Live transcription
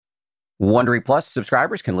Wondery Plus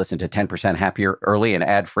subscribers can listen to 10% Happier early and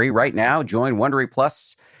ad-free right now. Join Wondery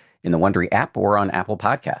Plus in the Wondery app or on Apple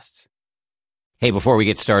Podcasts. Hey, before we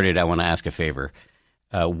get started, I want to ask a favor.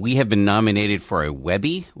 We have been nominated for a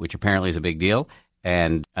Webby, which apparently is a big deal,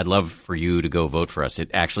 and I'd love for you to go vote for us.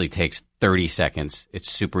 It actually takes 30 seconds.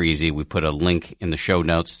 It's super easy. We put a link in the show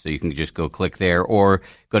notes, so you can just go click there, or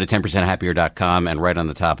go to 10percenthappier.com, and right on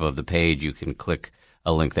the top of the page, you can click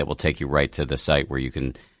a link that will take you right to the site where you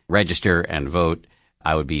can register and vote.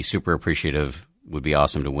 I would be super appreciative. Would be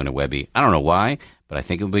awesome to win a Webby. I don't know why, but I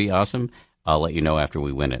think it would be awesome. I'll let you know after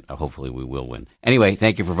we win it. Hopefully we will win. Anyway,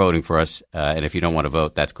 thank you for voting for us. And if you don't want to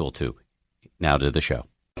vote, that's cool too. Now to the show.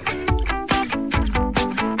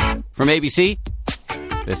 From ABC,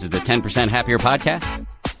 this is the 10% Happier podcast.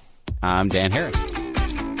 I'm Dan Harris.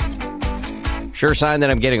 Sure sign that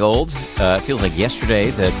I'm getting old. It feels like yesterday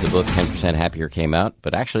that the book 10% Happier came out,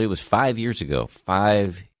 but actually it was 5 years ago.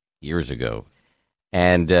 5 years ago.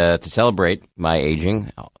 And to celebrate my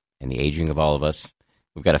aging and the aging of all of us,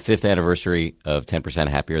 we've got a 5th anniversary of 10%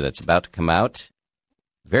 Happier that's about to come out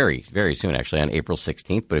very, very soon, actually, on April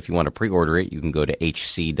 16th. But if you want to pre-order it, you can go to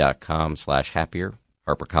hc.com/happier,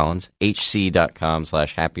 HarperCollins,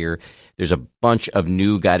 hc.com/happier. There's a bunch of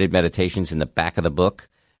new guided meditations in the back of the book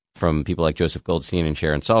from people like Joseph Goldstein and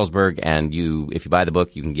Sharon Salzberg. And if you buy the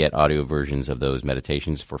book, you can get audio versions of those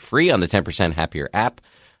meditations for free on the 10% Happier app.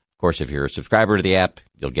 Of course, if you're a subscriber to the app,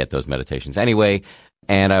 you'll get those meditations anyway.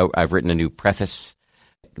 And I've written a new preface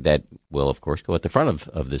that will, of course, go at the front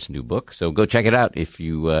of this new book. So go check it out if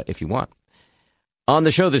you want. On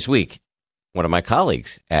the show this week, one of my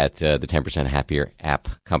colleagues at the 10% Happier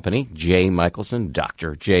app company, Jay Michelson,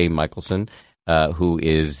 Dr. Jay Michelson, who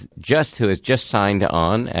has just signed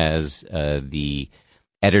on as the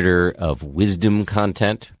editor of Wisdom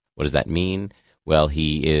content. What does that mean? Well,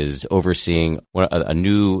 he is overseeing a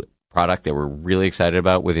new product that we're really excited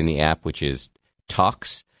about within the app, which is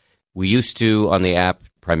Talks. We used to, on the app,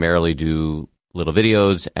 primarily do little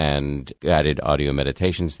videos and guided audio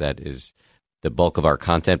meditations. That is the bulk of our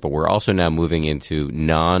content, but we're also now moving into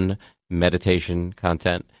non-meditation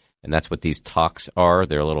content, and that's what these Talks are.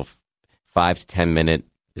 They're little 5 to 10 minute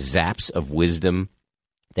zaps of wisdom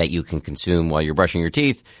that you can consume while you're brushing your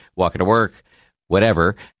teeth, walking to work,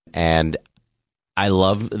 whatever. And I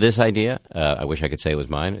love this idea. I wish I could say it was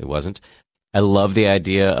mine. It wasn't. I love the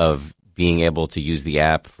idea of being able to use the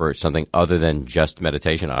app for something other than just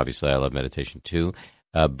meditation. Obviously, I love meditation too.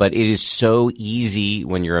 But it is so easy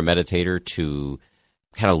when you're a meditator to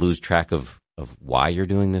kind of lose track of why you're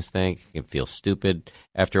doing this thing. You can feel stupid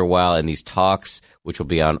after a while. And these Talks, which will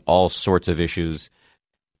be on all sorts of issues,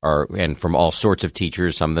 and from all sorts of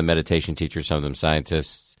teachers, some of them meditation teachers, some of them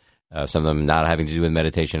scientists, some of them not having to do with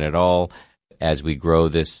meditation at all. As we grow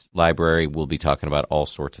this library, we'll be talking about all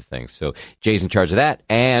sorts of things. So Jay's in charge of that,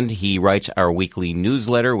 and he writes our weekly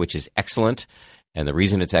newsletter, which is excellent. And the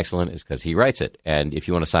reason it's excellent is because he writes it. And if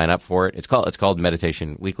you want to sign up for it, it's called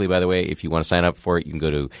Meditation Weekly, by the way. If you want to sign up for it, you can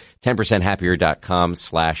go to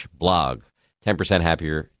 10percenthappier.com/blog.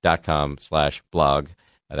 10percenthappier.com/blog.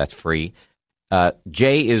 That's free.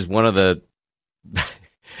 Jay is one of the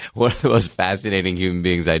most fascinating human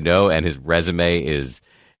beings I know, and his resume is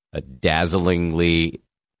dazzlingly,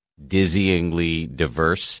 dizzyingly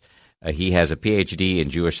diverse. He has a PhD in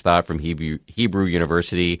Jewish thought from Hebrew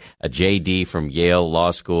University, a JD from Yale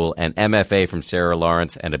Law School, an MFA from Sarah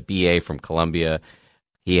Lawrence, and a BA from Columbia.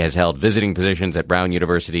 He has held visiting positions at Brown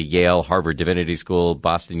University, Yale, Harvard Divinity School,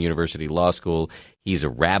 Boston University Law School. He's a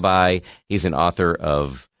rabbi. He's an author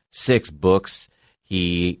of 6 books.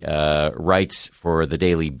 He writes for the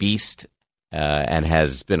Daily Beast, and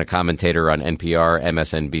has been a commentator on NPR,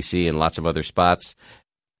 MSNBC, and lots of other spots.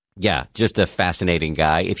 Yeah, just a fascinating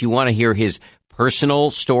guy. If you want to hear his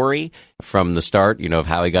personal story from the start, of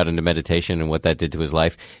how he got into meditation and what that did to his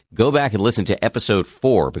life, go back and listen to episode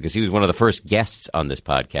 4, because he was one of the first guests on this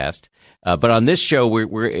podcast. But on this show, we're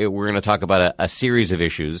going to talk about a series of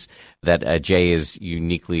issues that Jay is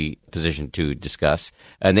uniquely positioned to discuss.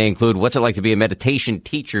 And they include what's it like to be a meditation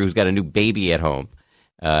teacher who's got a new baby at home,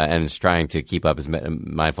 and is trying to keep up his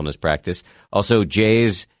mindfulness practice. Also,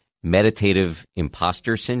 Jay's meditative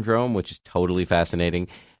imposter syndrome, which is totally fascinating.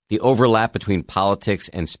 The overlap between politics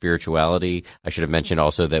and spirituality. I should have mentioned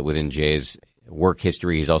also that within Jay's work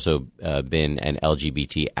history, he's also been an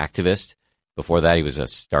LGBT activist. Before that, he was an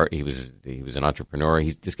entrepreneur.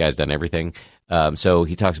 This guy's done everything. So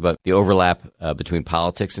he talks about the overlap between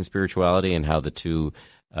politics and spirituality and how the two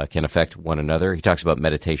can affect one another. He talks about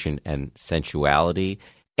meditation and sensuality.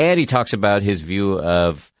 And he talks about his view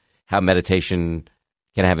of how meditation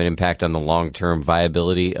can have an impact on the long-term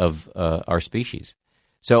viability of our species.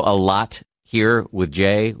 So a lot here with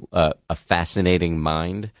Jay, a fascinating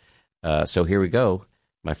mind. So here we go,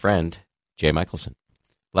 my friend, Jay Michaelson.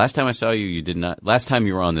 Last time I saw you, you did not. Last time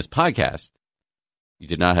you were on this podcast, you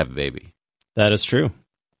did not have a baby. That is true.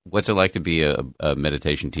 What's it like to be a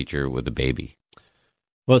meditation teacher with a baby?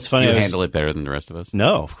 Well, it's funny. Do you handle it better than the rest of us?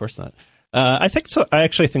 No, of course not. I think so. I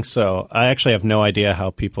actually think so. I actually have no idea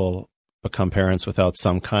how people become parents without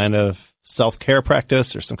some kind of self-care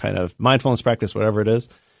practice or some kind of mindfulness practice, whatever it is.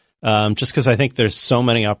 Just because I think there's so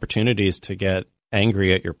many opportunities to get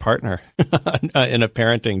angry at your partner in a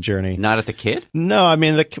parenting journey. Not at the kid? No, I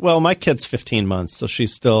mean, my kid's 15 months, so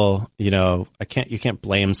she's still, you can't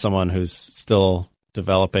blame someone who's still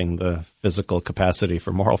developing the physical capacity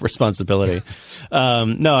for moral responsibility.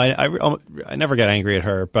 No, I never get angry at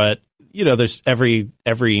her, but there's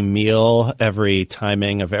every meal, every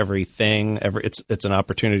timing of everything, it's an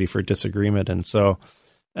opportunity for disagreement, and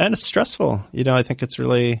it's stressful. I think it's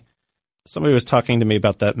really. Somebody was talking to me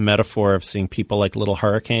about that metaphor of seeing people like little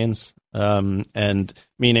hurricanes, and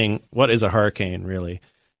meaning, what is a hurricane really?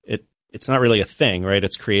 It's not really a thing, right?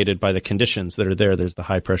 It's created by the conditions that are there. There's the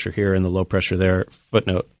high pressure here and the low pressure there.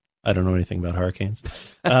 Footnote: I don't know anything about hurricanes,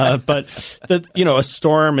 but a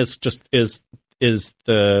storm is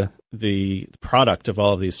the product of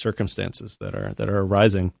all of these circumstances that are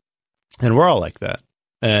arising, and we're all like that.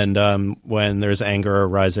 And when there's anger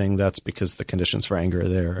arising, that's because the conditions for anger are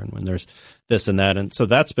there. And when there's this and that. And so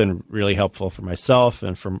that's been really helpful for myself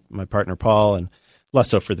and for my partner, Paul, and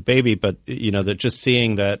less so for the baby. But, that just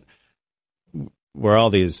seeing that we're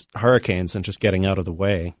all these hurricanes and just getting out of the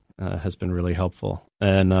way has been really helpful.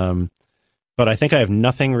 And but I think I have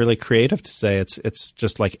nothing really creative to say. It's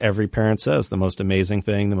just like every parent says, the most amazing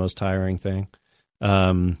thing, the most tiring thing,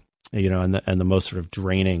 and the most sort of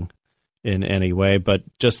draining in any way, but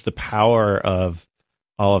just the power of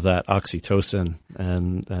all of that oxytocin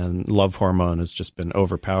and love hormone has just been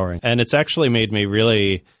overpowering. And it's actually made me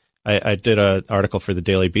really, I did an article for the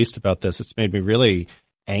Daily Beast about this. It's made me really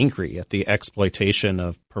angry at the exploitation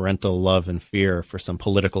of parental love and fear for some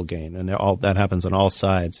political gain. And all that happens on all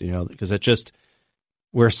sides, because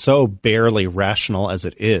we're so barely rational as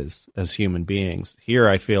it is as human beings. Here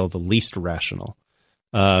I feel the least rational.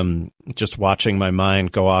 Just watching my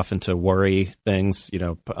mind go off into worry things,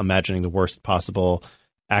 imagining the worst possible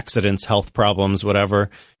accidents, health problems, whatever.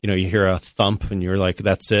 You hear a thump and you're like,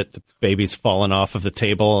 that's it. The baby's fallen off of the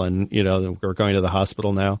table and, we're going to the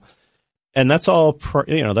hospital now. And that's all,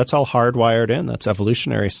 that's all hardwired in. That's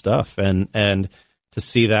evolutionary stuff. And to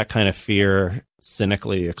see that kind of fear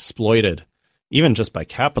cynically exploited, even just by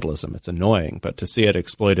capitalism, it's annoying, but to see it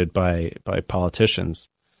exploited by politicians.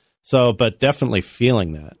 So, but definitely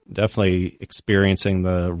feeling that, definitely experiencing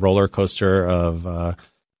the roller coaster of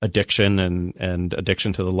addiction and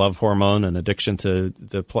addiction to the love hormone and addiction to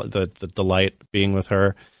the delight being with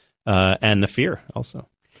her, and the fear also.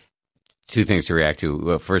 Two things to react to.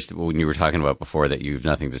 Well, first, when you were talking about before that you've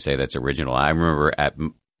nothing to say that's original, I remember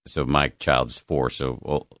so my child's 4,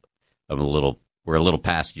 so we're a little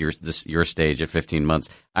past your stage at 15 months.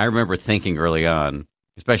 I remember thinking early on,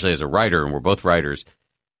 especially as a writer, and we're both writers.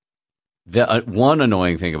 The one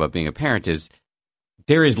annoying thing about being a parent is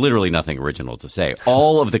there is literally nothing original to say.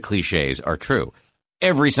 All of the cliches are true.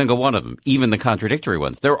 Every single one of them, even the contradictory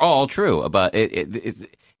ones, they're all true. About it's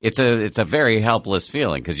a very helpless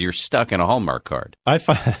feeling because you're stuck in a Hallmark card. I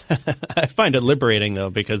find it liberating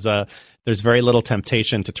though, because there's very little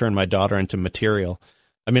temptation to turn my daughter into material.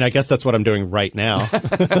 I mean, I guess that's what I'm doing right now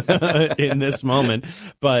in this moment.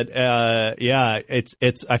 But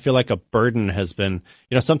it's. I feel like a burden has been.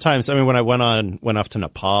 Sometimes. I mean, when I went off to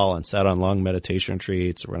Nepal and sat on long meditation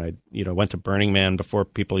retreats, or when I went to Burning Man before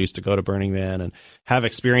people used to go to Burning Man and have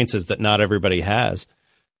experiences that not everybody has.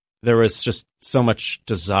 There was just so much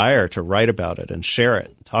desire to write about it and share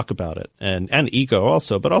it, and talk about it, and ego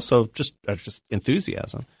also, but also just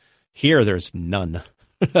enthusiasm. Here, there's none.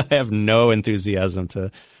 I have no enthusiasm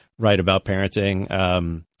to write about parenting.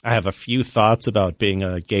 I have a few thoughts about being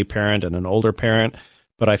a gay parent and an older parent,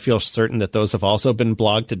 but I feel certain that those have also been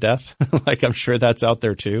blogged to death. Like, I'm sure that's out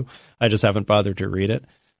there too. I just haven't bothered to read it.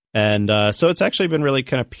 And so it's actually been really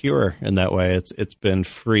kind of pure in that way. It's been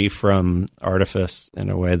free from artifice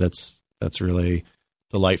in a way that's really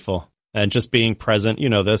delightful. And just being present,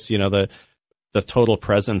 the total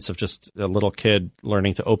presence of just a little kid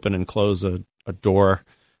learning to open and close a door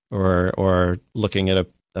or looking at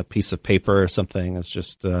a piece of paper or something is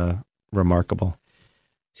just remarkable.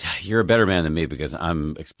 You're a better man than me because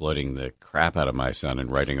I'm exploiting the crap out of my son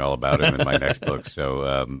and writing all about him in my next book. So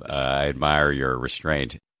I admire your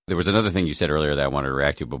restraint. There was another thing you said earlier that I wanted to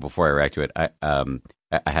react to, but before I react to it, I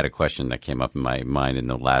had a question that came up in my mind in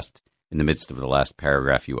the midst of the last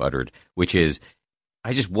paragraph you uttered, which is,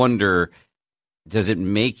 I just wonder, does it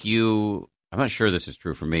make you? I'm not sure this is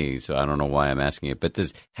true for me, so I don't know why I'm asking it. But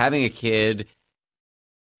does having a kid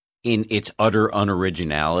in its utter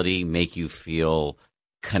unoriginality make you feel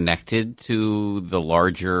connected to the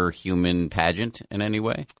larger human pageant in any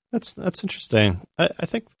way? That's interesting. I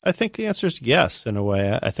think the answer is yes, in a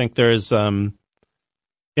way. I think there's I've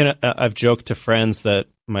joked to friends that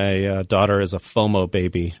my daughter is a FOMO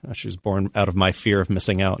baby. She was born out of my fear of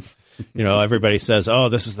missing out. Everybody says, "Oh,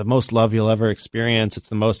 this is the most love you'll ever experience. It's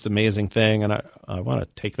the most amazing thing," and I want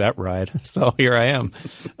to take that ride. So here I am.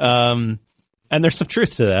 And there's some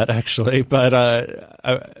truth to that, actually. But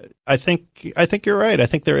I think you're right. I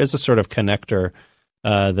think there is a sort of connector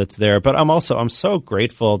that's there. But I'm so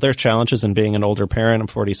grateful. There are challenges in being an older parent. I'm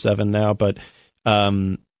 47 now, but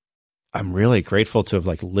I'm really grateful to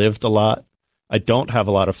have lived a lot. I don't have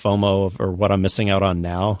a lot of FOMO or what I'm missing out on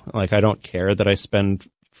now. I don't care that I spend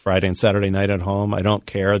Friday and Saturday night at home. I don't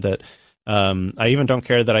care that I even don't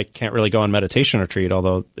care that I can't really go on meditation retreat,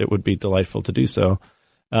 although it would be delightful to do so.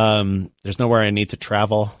 There's nowhere I need to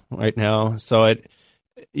travel right now. So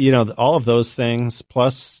all of those things,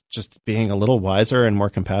 plus just being a little wiser and more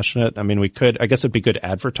compassionate. I mean, I guess it'd be good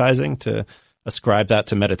advertising to ascribe that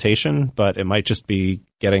to meditation, but it might just be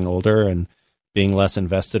getting older and being less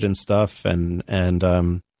invested in stuff. And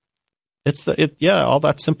all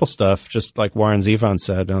that simple stuff, just like Warren Zevon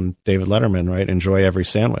said on David Letterman, right? Enjoy every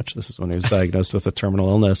sandwich. This is when he was diagnosed with a terminal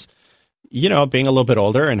illness. Being a little bit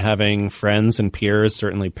older and having friends and peers,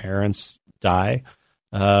 certainly parents, die,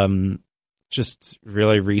 just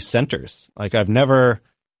really recenters. I've never,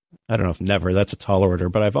 I don't know if never, that's a tall order,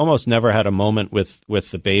 but I've almost never had a moment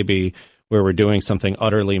with the baby where we're doing something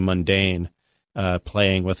utterly mundane,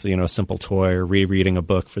 playing with, a simple toy or rereading a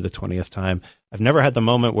book for the 20th time. I've never had the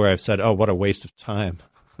moment where I've said, "Oh, what a waste of time."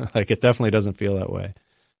 It definitely doesn't feel that way.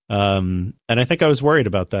 And I think I was worried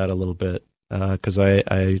about that a little bit, because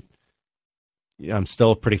I'm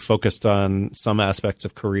still pretty focused on some aspects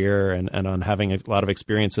of career and on having a lot of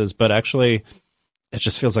experiences, but actually it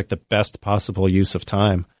just feels like the best possible use of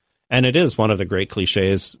time. And it is one of the great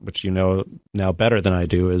cliches, which now better than I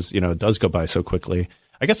do, is, it does go by so quickly.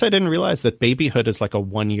 I guess I didn't realize that babyhood is like a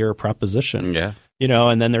 1-year proposition,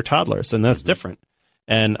 and then they're toddlers, and that's different.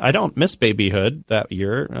 And I don't miss babyhood that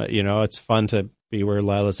year. It's fun to be where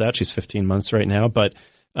Lila's at. She's 15 months right now, but,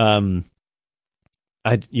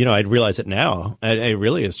 I'd realize it now. It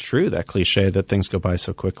really is true, that cliche that things go by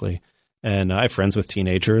so quickly. And I have friends with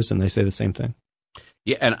teenagers, and they say the same thing.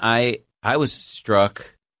 Yeah, and I was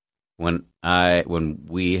struck when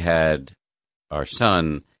we had our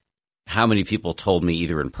son, how many people told me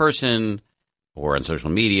either in person or on social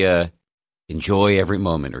media, enjoy every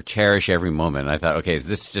moment or cherish every moment. And I thought, okay, is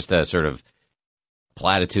this just a sort of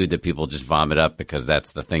platitude that people just vomit up because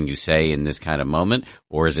that's the thing you say in this kind of moment,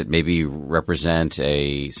 or is it maybe represent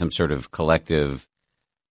some sort of collective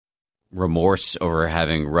remorse over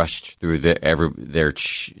having rushed through their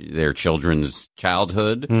children's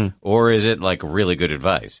childhood, or is it really good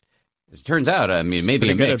advice? It turns out, I mean, maybe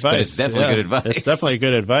a mix, but it's definitely good advice. It's definitely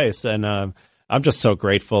good advice, and I'm just so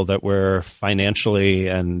grateful that we're financially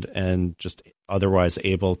and just otherwise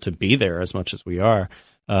able to be there as much as we are.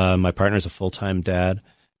 My partner's a full-time dad,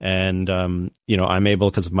 and I'm able,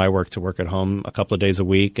 because of my work, to work at home a couple of days a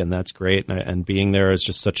week, and that's great. And being there is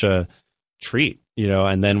just such a treat,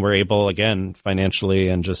 and then we're able, again, financially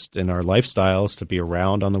and just in our lifestyles, to be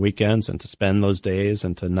around on the weekends and to spend those days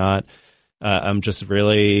and to not, I'm just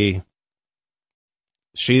really,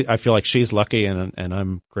 I feel like she's lucky, and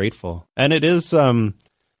I'm grateful. And it is,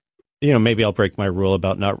 maybe I'll break my rule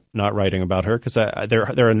about not writing about her, because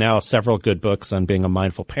there are now several good books on being a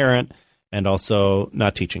mindful parent, and also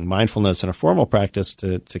not teaching mindfulness in a formal practice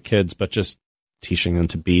to kids, but just teaching them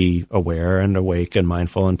to be aware and awake and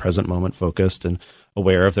mindful and present moment focused and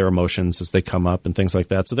aware of their emotions as they come up and things like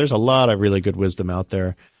that. So there's a lot of really good wisdom out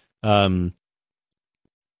there.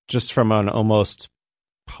 Just from an almost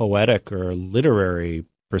poetic or literary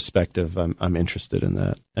perspective, I'm interested in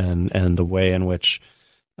that, and the way in which,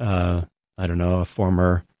 I don't know, a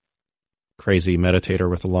former crazy meditator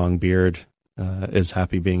with a long beard is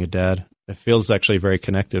happy being a dad. It feels actually very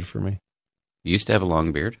connected for me. You used to have a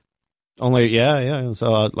long beard? Yeah.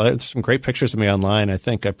 So there's some great pictures of me online. I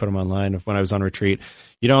think I put them online of when I was on retreat.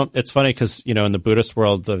 It's funny because, in the Buddhist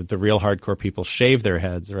world, the real hardcore people shave their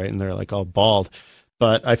heads, right? And they're all bald.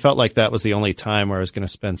 But I felt like that was the only time where I was going to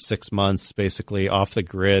spend 6 months basically off the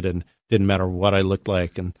grid, and didn't matter what I looked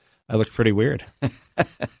like. And I looked pretty weird.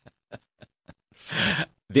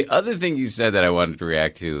 The other thing you said that I wanted to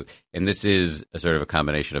react to, and this is a sort of a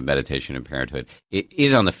combination of meditation and parenthood, it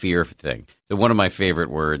is on the fear thing. So one of my favorite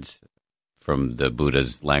words from the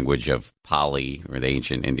Buddha's language of Pali, or the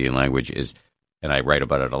ancient Indian language, is, and I write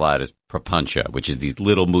about it a lot, is prapancha, which is these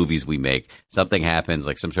little movies we make. Something happens,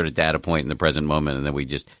 like some sort of data point in the present moment, and then we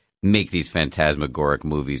just make these phantasmagoric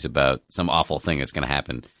movies about some awful thing that's going to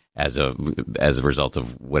happen as a result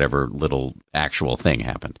of whatever little actual thing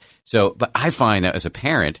happened. So, but I find that as a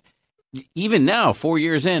parent, even now, 4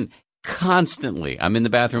 years in, constantly, I'm in the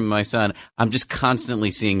bathroom with my son, I'm just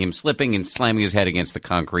constantly seeing him slipping and slamming his head against the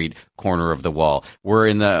concrete corner of the wall.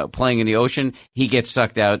 We're playing in the ocean, he gets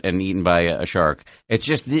sucked out and eaten by a shark. It's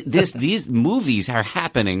just these movies are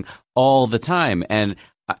happening all the time, and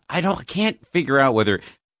I can't figure out whether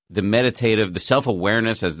the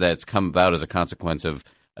self-awareness that's come about as a consequence of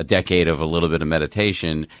a decade of a little bit of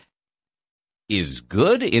meditation is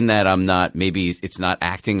good in that maybe it's not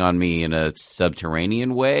acting on me in a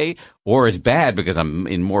subterranean way, or it's bad because I'm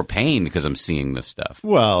in more pain because I'm seeing this stuff.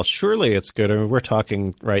 Well, surely it's good. I mean, we're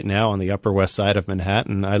talking right now on the Upper West Side of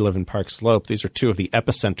Manhattan. I live in Park Slope. These are two of the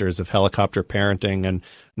epicenters of helicopter parenting and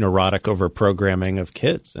neurotic overprogramming of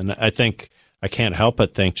kids. And I think I can't help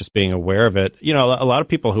but think, just being aware of it, a lot of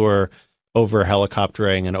people who are over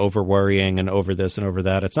helicoptering and over worrying and over this and over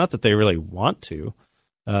that, it's not that they really want to.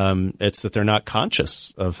 It's that they're not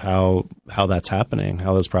conscious of how that's happening,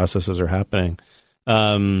 how those processes are happening.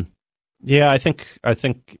 I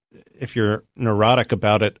think if you're neurotic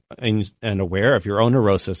about it and aware of your own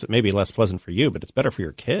neurosis, it may be less pleasant for you, but it's better for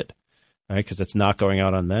your kid, right? Because it's not going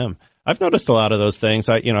out on them. I've noticed a lot of those things.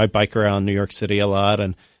 I bike around New York City a lot,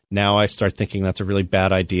 and now I start thinking that's a really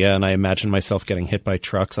bad idea, and I imagine myself getting hit by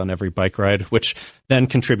trucks on every bike ride, which then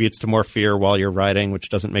contributes to more fear while you're riding, which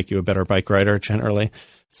doesn't make you a better bike rider generally.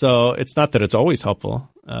 So it's not that it's always helpful,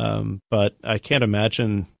 but I can't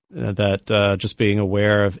imagine that just being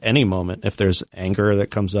aware of any moment, if there's anger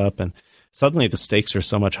that comes up, and suddenly the stakes are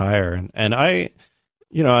so much higher. And I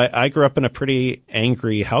grew up in a pretty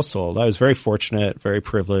angry household. I was very fortunate, very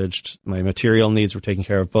privileged. My material needs were taken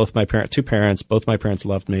care of. Both my two parents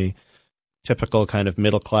loved me. Typical kind of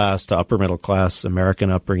middle class to upper middle class American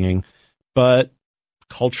upbringing. But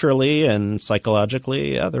culturally and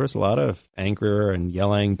psychologically, there was a lot of anger and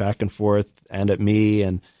yelling back and forth and at me.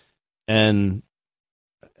 And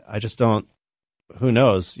I just don't, who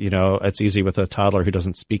knows, it's easy with a toddler who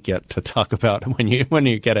doesn't speak yet to talk about when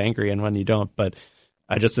you get angry and when you don't. But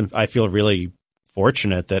I feel really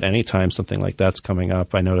fortunate that anytime something like that's coming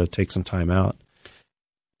up, I know to take some time out.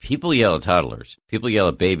 People yell at toddlers. People yell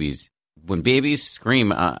at babies. When babies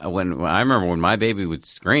scream, I remember when my baby would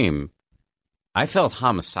scream, I felt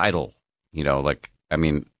homicidal. I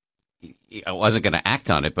wasn't going to act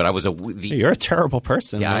on it, but I was You're a terrible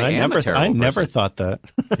person. Yeah, I am a terrible person. I never thought that.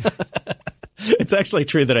 It's actually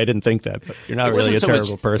true that I didn't think that, but you're not really a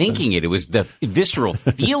terrible person. Thinking it was the visceral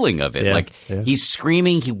feeling of it. He's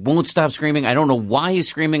screaming, he won't stop screaming. I don't know why he's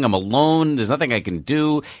screaming. I'm alone. There's nothing I can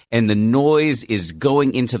do, and the noise is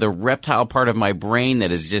going into the reptile part of my brain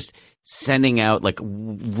that is just sending out like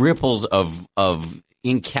ripples of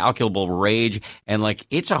incalculable rage, and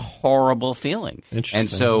it's a horrible feeling. Interesting. And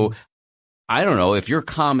so I don't know if you're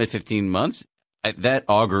calm at 15 months, that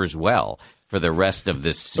augurs well for the rest of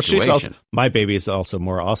this situation. My baby is also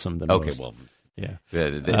more awesome than most. Okay, well, yeah.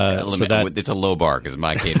 It's a low bar because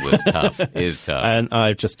my kid was tough. Is tough. And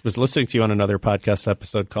I just was listening to you on another podcast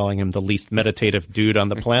episode calling him the least meditative dude on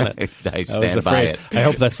the planet. I stand by it. I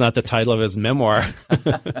hope that's not the title of his memoir.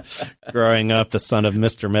 Growing up, the son of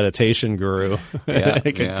Mr. Meditation Guru.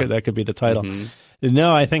 That could be the title. Mm-hmm.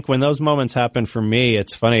 No, I think when those moments happen for me,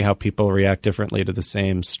 it's funny how people react differently to the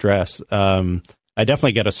same stress. I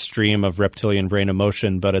definitely get a stream of reptilian brain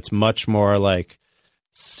emotion, but it's much more like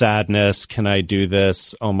sadness. Can I do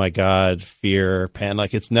this? Oh my God, fear, pain.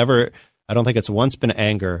 It's never, I don't think it's once been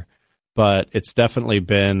anger, but it's definitely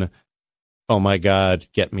been, oh my God,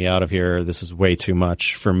 get me out of here. This is way too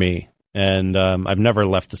much for me. And I've never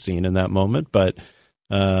left the scene in that moment, but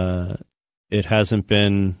it hasn't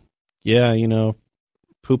been,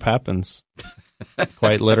 poop happens,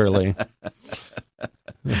 quite literally.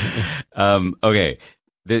 Okay.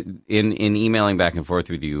 In emailing back and forth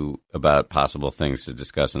with you about possible things to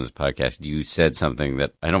discuss on this podcast, you said something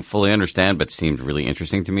that I don't fully understand but seemed really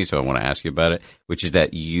interesting to me, so I want to ask you about it, which is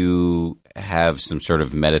that you have some sort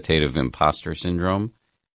of meditative imposter syndrome.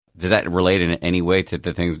 Does that relate in any way to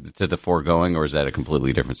the foregoing, or is that a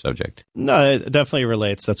completely different subject? No, it definitely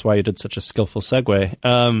relates. That's why you did such a skillful segue.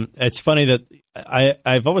 It's funny that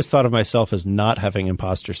I've always thought of myself as not having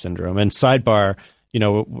imposter syndrome. And sidebar,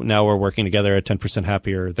 now we're working together at 10%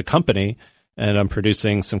 Happier, the company, and I'm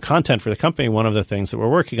producing some content for the company, one of the things that we're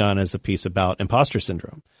working on is a piece about imposter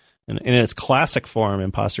syndrome. And in its classic form,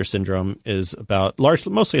 imposter syndrome is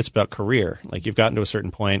mostly it's about career. Like you've gotten to a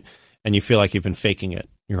certain point and you feel like you've been faking it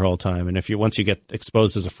your whole time. And once you get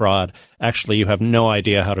exposed as a fraud, actually you have no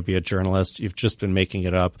idea how to be a journalist. You've just been making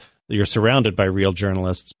it up. You're surrounded by real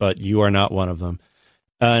journalists, but you are not one of them.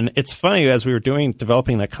 And it's funny, as we were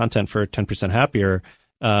developing that content for 10% Happier,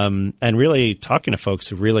 and really talking to folks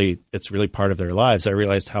who it's really part of their lives, I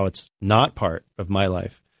realized how it's not part of my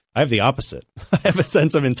life. I have the opposite. I have a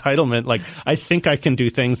sense of entitlement. Like, I think I can do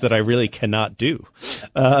things that I really cannot do.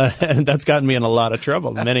 And that's gotten me in a lot of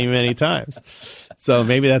trouble many, many times. So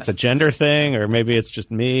maybe that's a gender thing, or maybe it's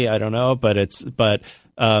just me. I don't know. But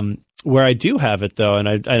where I do have it, though,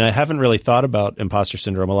 and I haven't really thought about imposter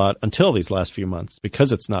syndrome a lot until these last few months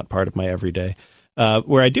because it's not part of my everyday.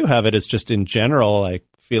 Where I do have it is just in general, like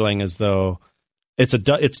feeling as though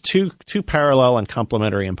it's two parallel and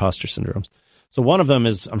complementary imposter syndromes. So one of them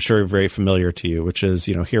is, I'm sure, very familiar to you, which is,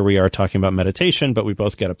 here we are talking about meditation, but we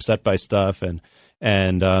both get upset by stuff, and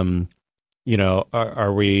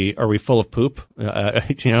are we full of poop?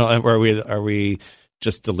 Are we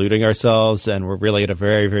just deluding ourselves, and we're really at a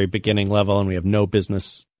very, very beginning level, and we have no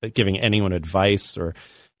business giving anyone advice? Or,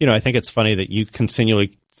 I think it's funny that you continue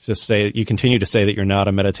to say that you're not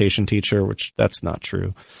a meditation teacher, which that's not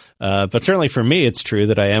true. But certainly for me, it's true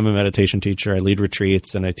that I am a meditation teacher. I lead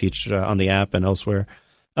retreats and I teach on the app and elsewhere.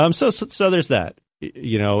 So there's that.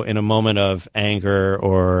 In a moment of anger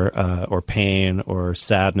or pain or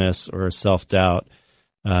sadness or self-doubt,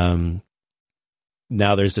 now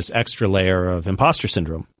there's this extra layer of imposter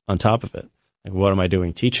syndrome on top of it. Like, what am I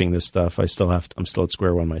doing teaching this stuff? I'm still at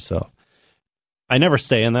square one myself. I never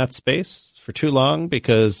stay in that space for too long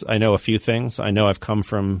because I know a few things. I know I've come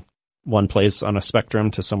from one place on a spectrum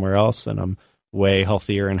to somewhere else, and I'm way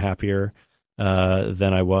healthier and happier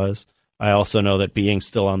than I was. I also know that being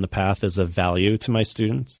still on the path is of value to my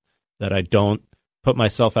students, that I don't put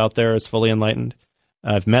myself out there as fully enlightened.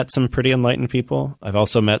 I've met some pretty enlightened people. I've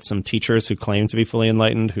also met some teachers who claim to be fully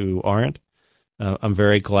enlightened who aren't. I'm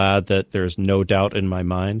very glad that there's no doubt in my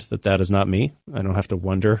mind that is not me. I don't have to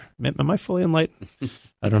wonder, am I fully enlightened?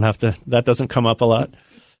 That doesn't come up a lot.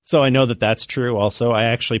 So I know that that's true also. I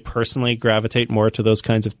actually personally gravitate more to those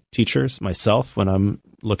kinds of teachers myself when I'm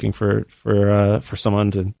looking for someone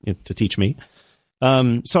to teach me.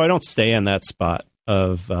 So I don't stay in that spot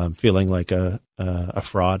of feeling like a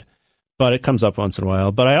fraud, but it comes up once in a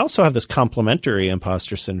while. But I also have this complementary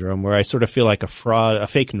imposter syndrome where I sort of feel like a fraud, a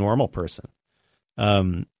fake normal person.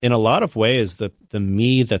 In a lot of ways, the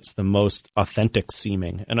me that's the most authentic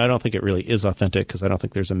seeming, and I don't think it really is authentic because I don't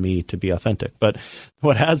think there's a me to be authentic, but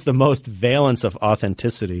what has the most valence of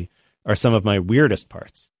authenticity are some of my weirdest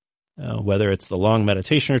parts, whether it's the long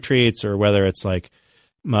meditation retreats or whether it's like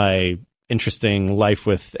my interesting life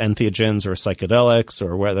with entheogens or psychedelics,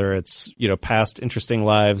 or whether it's, past interesting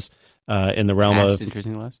lives in the realm of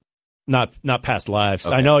interesting lives. Not past lives.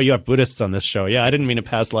 Okay. I know you have Buddhists on this show. Yeah, I didn't mean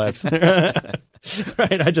past lives.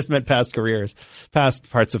 Right, I just meant past careers, past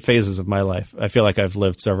parts of phases of my life. I feel like I've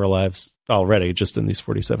lived several lives already just in these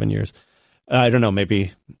 47 years. I don't know,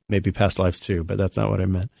 maybe past lives too, but that's not what I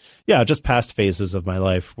meant. Yeah, just past phases of my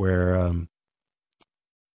life where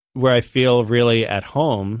I feel really at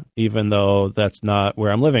home, even though that's not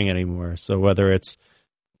where I'm living anymore. So whether it's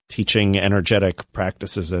teaching energetic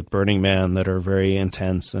practices at Burning Man that are very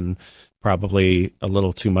intense and probably a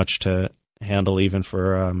little too much to handle even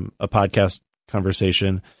for a podcast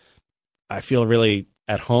conversation, I feel really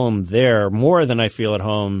at home there more than I feel at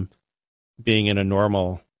home being in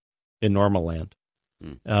normal land.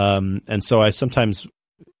 And so I sometimes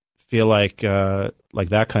feel like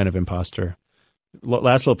that kind of imposter.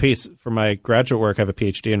 Last little piece, for my graduate work, I have a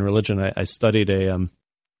PhD in religion. I studied a kind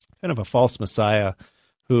of a false messiah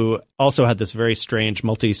who also had this very strange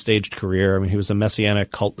multi-staged career. I mean, he was a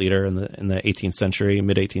messianic cult leader in the 18th century,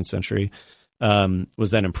 mid-18th century.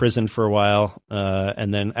 Was then imprisoned for a while,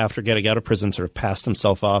 and then after getting out of prison, sort of passed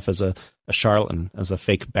himself off as a charlatan, as a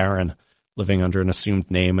fake baron living under an assumed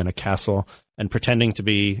name in a castle and pretending to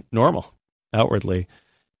be normal outwardly.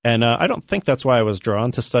 And I don't think that's why I was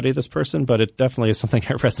drawn to study this person, but it definitely is something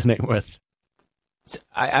I resonate with.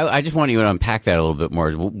 I just want you to unpack that a little bit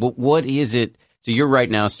more. What is it? So you're right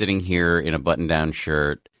now sitting here in a button-down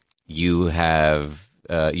shirt. You have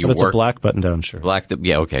but it's a black button-down shirt.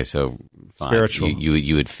 Yeah. Okay. So fine. Spiritual.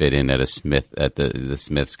 You would fit in at the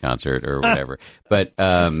Smiths concert or whatever. But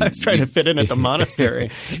I was trying to fit in at the monastery.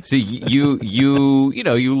 So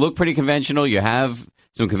you look pretty conventional. You have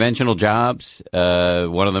some conventional jobs.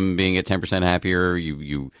 One of them being at 10% Happier.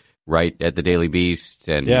 You write at the Daily Beast.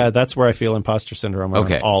 And yeah, that's where I feel imposter syndrome.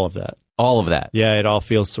 Okay. All of that. All of that. Yeah, it all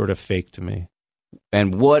feels sort of fake to me.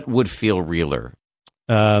 And what would feel realer?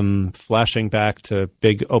 Flashing back to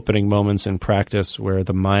big opening moments in practice where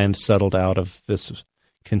the mind settled out of this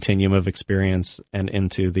continuum of experience and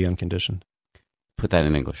into the unconditioned. Put that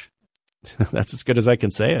in English. That's as good as I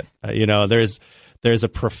can say it. There's a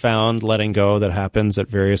profound letting go that happens at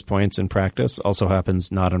various points in practice, also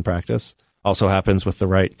happens not in practice, also happens with the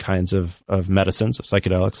right kinds of medicines, of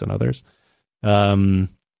psychedelics and others. And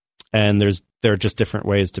there are just different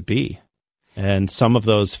ways to be. And some of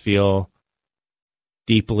those feel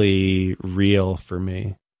deeply real for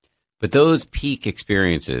me. But those peak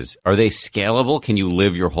experiences, are they scalable? Can you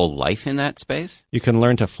live your whole life in that space? You can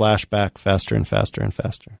learn to flash back faster and faster and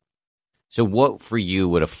faster. So what for you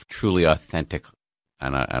would a truly authentic,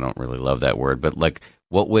 and I don't really love that word, but like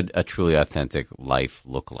what would a truly authentic life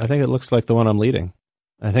look like? I think it looks like the one I'm leading.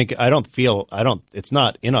 It's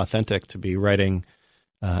not inauthentic to be writing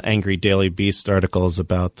angry Daily Beast articles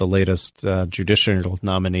about the latest judicial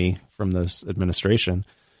nominee from this administration.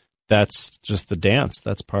 That's just the dance.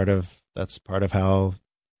 That's part of how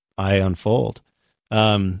I unfold.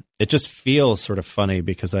 It just feels sort of funny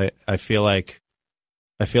because I feel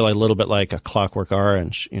a little bit like a Clockwork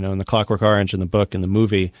Orange. In the Clockwork Orange in the book, in the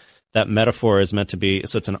movie, that metaphor is meant to be,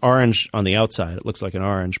 so it's an orange on the outside. It looks like an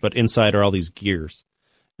orange, but inside are all these gears.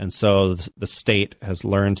 And so the state has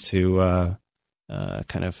learned to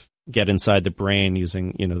kind of get inside the brain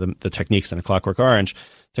using, the techniques in a Clockwork Orange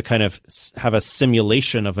to kind of have a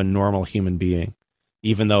simulation of a normal human being,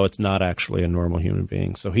 even though it's not actually a normal human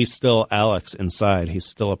being. So he's still Alex inside. He's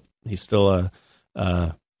still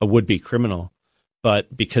a would-be criminal.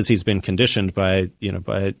 But because he's been conditioned by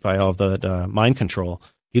all of the mind control,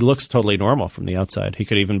 he looks totally normal from the outside. He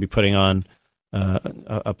could even be putting on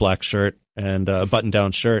a black shirt and a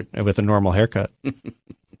button-down shirt with a normal haircut.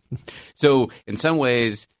 So in some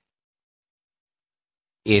ways,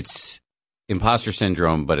 it's imposter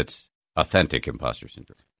syndrome, but it's authentic imposter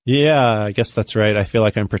syndrome. Yeah, I guess that's right. I feel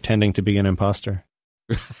like I'm pretending to be an imposter.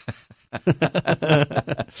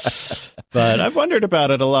 But I've wondered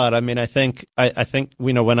about it a lot. I mean, I think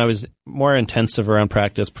when I was more intensive around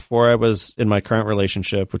practice, before I was in my current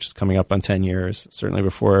relationship, which is coming up on 10 years, certainly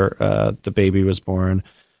before the baby was born.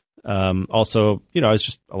 Also, I was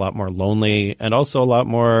just a lot more lonely and also a lot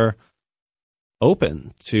more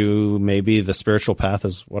open to maybe the spiritual path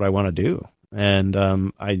is what I want to do. And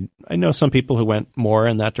I know some people who went more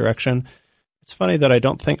in that direction. It's funny that I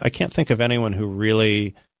can't think of anyone who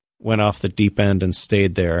really went off the deep end and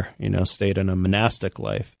stayed there, stayed in a monastic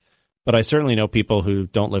life. But I certainly know people who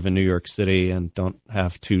don't live in New York City and don't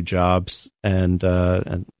have two jobs and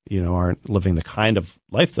aren't living the kind of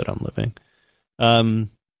life that I'm living.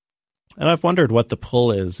 And I've wondered what the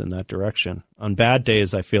pull is in that direction. On bad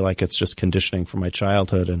days, I feel like it's just conditioning from my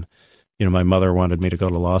childhood. And, my mother wanted me to go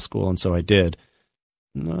to law school, and so I did.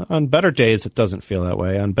 On better days, it doesn't feel that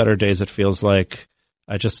way. On better days, it feels like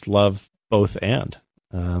I just love both and.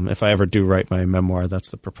 If I ever do write my memoir,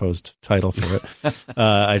 that's the proposed title for it.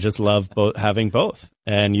 I just love having both.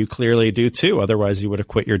 And you clearly do too. Otherwise, you would have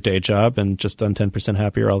quit your day job and just done 10%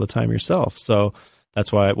 happier all the time yourself. So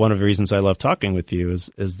that's why one of the reasons I love talking with you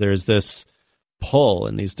is there's this pull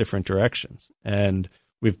in these different directions. And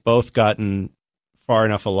we've both gotten far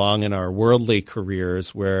enough along in our worldly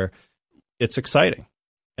careers where it's exciting.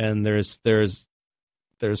 And there's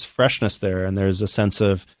freshness there, and there's a sense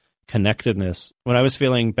of connectedness. When I was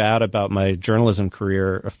feeling bad about my journalism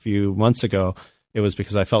career a few months ago, it was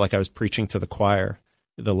because I felt like I was preaching to the choir,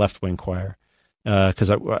 the left-wing choir, because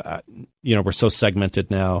we're so segmented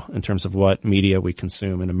now in terms of what media we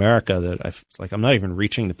consume in America that it's like I'm not even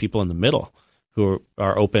reaching the people in the middle who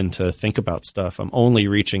are open to think about stuff. I'm only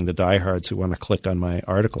reaching the diehards who want to click on my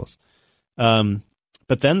articles. But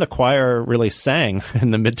then the choir really sang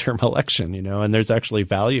in the midterm election, and there's actually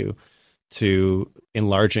value to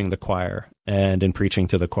enlarging the choir and in preaching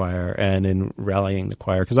to the choir and in rallying the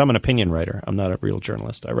choir. Because I'm an opinion writer. I'm not a real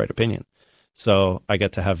journalist. I write opinion. So I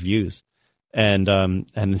get to have views. And I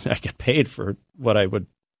get paid for what I would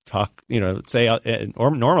say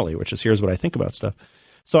normally, which is here's what I think about stuff.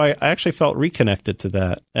 So I actually felt reconnected to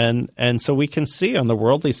that. And so we can see on the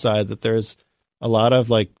worldly side that there's a lot of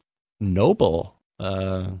like noble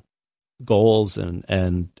goals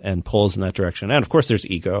and pulls in that direction. And of course there's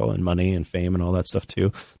ego and money and fame and all that stuff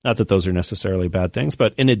too. Not that those are necessarily bad things,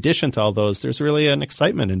 but in addition to all those, there's really an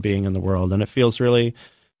excitement in being in the world. And it feels really,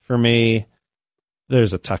 for me,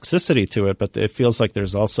 there's a toxicity to it, but it feels like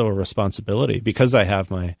there's also a responsibility because I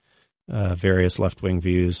have my various left-wing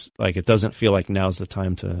views. Like it doesn't feel like now's the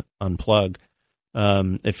time to unplug.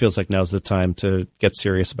 it feels like now's the time to get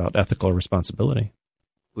serious about ethical responsibility.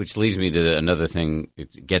 Which leads me to another thing.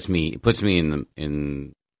 It puts me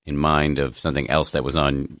in mind of something else that was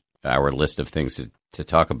on our list of things to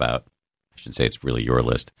talk about. I should say it's really your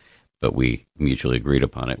list, but we mutually agreed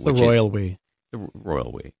upon it. The royal we. The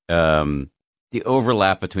royal we. The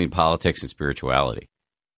overlap between politics and spirituality.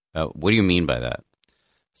 What do you mean by that?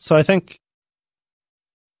 So I think,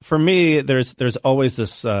 for me, there's always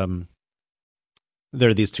this. There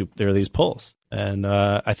are these poles, and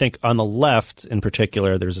I think on the left, in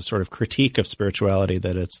particular, there's a sort of critique of spirituality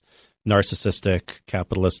that it's narcissistic,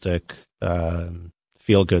 capitalistic,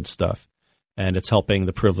 feel-good stuff, and it's helping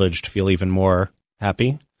the privileged feel even more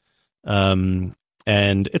happy. And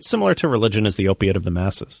it's similar to religion as the opiate of the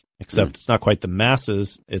masses, except it's not quite the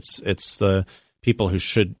masses. It's the people who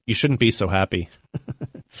you shouldn't be so happy.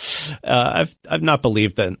 I've not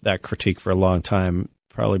believed that critique for a long time,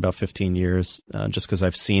 probably about 15 years, just because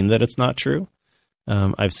I've seen that it's not true.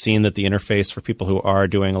 I've seen that the interface for people who are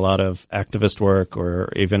doing a lot of activist work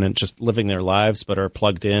or even just living their lives but are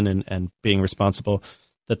plugged in and being responsible,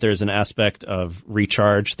 that there's an aspect of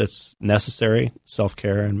recharge that's necessary,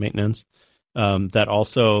 self-care and maintenance. That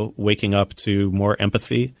also waking up to more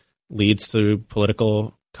empathy leads to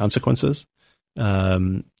political consequences.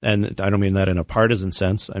 And I don't mean that in a partisan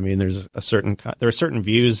sense. I mean, there are certain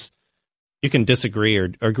views you can disagree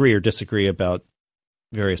or agree or disagree about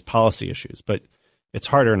various policy issues, but it's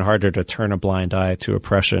harder and harder to turn a blind eye to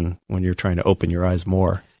oppression when you're trying to open your eyes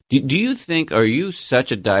more. Do you think, are you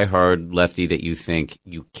such a diehard lefty that you think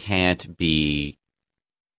you can't be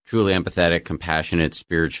truly empathetic, compassionate,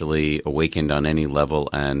 spiritually awakened on any level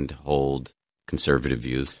and hold conservative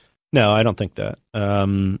views? No, I don't think that.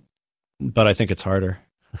 But I think it's harder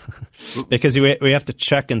because we have to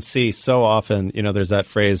check and see so often. You know, there's that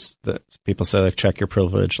phrase that people say, like, check your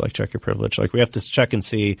privilege, Like, we have to check and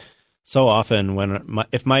see so often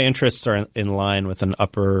if my interests are in line with an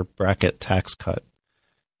upper bracket tax cut.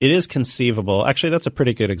 It is conceivable. Actually, that's a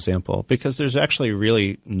pretty good example because there's actually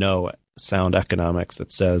really no sound economics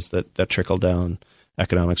that says that trickle-down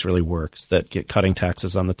economics really works, that cutting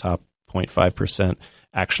taxes on the top 0.5%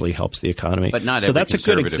 actually helps the economy. But not so every that's a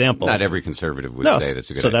good example. Not every conservative would say that's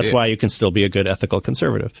a good idea. So that's why you can still be a good ethical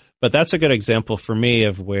conservative. But that's a good example for me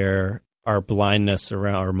of where our blindness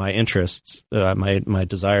around, or my interests, my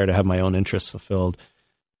desire to have my own interests fulfilled,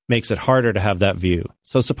 makes it harder to have that view.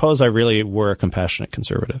 So suppose I really were a compassionate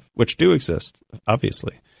conservative, which do exist,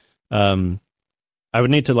 obviously. I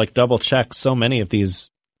would need to double check so many of these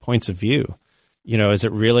points of view. You know, is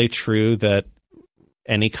it really true that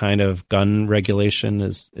any kind of gun regulation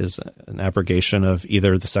is an abrogation of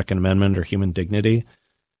either the Second Amendment or human dignity?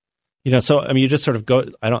 You know, so I mean, you just sort of go.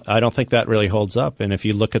 I don't think that really holds up. And if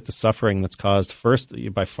you look at the suffering that's caused, first,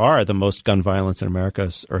 by far the most gun violence in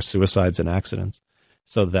America are suicides and accidents.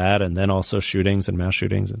 So that, and then also shootings and mass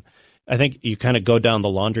shootings, and I think you kind of go down the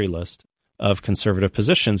laundry list of conservative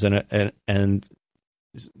positions, and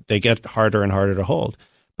they get harder and harder to hold.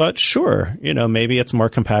 But sure, you know, maybe it's more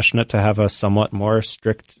compassionate to have a somewhat more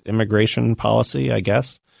strict immigration policy, I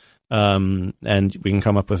guess, and we can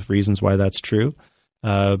come up with reasons why that's true.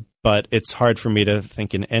 But it's hard for me to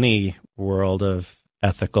think in any world of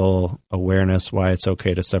ethical awareness why it's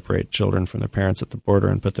okay to separate children from their parents at the border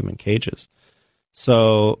and put them in cages.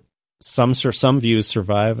 So some views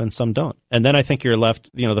survive and some don't. And then I think you're left,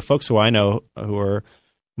 you know, the folks who I know who are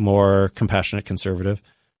more compassionate conservative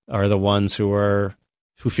are the ones who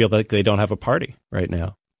feel like they don't have a party right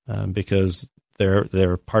now because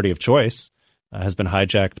their party of choice has been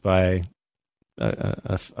hijacked by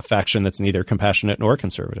a faction that's neither compassionate nor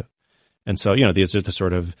conservative. And so, you know, these are the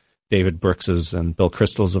sort of David Brookses and Bill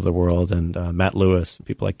Kristols of the world and Matt Lewis, and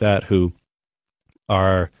people like that who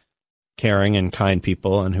are caring and kind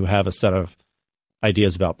people and who have a set of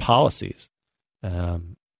ideas about policies.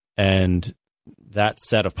 And that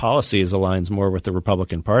set of policies aligns more with the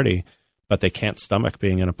Republican Party, but they can't stomach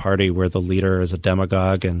being in a party where the leader is a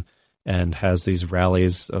demagogue and has these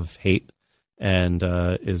rallies of hate and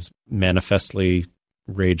is manifestly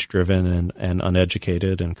rage-driven and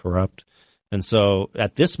uneducated and corrupt. And so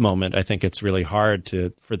at this moment, I think it's really hard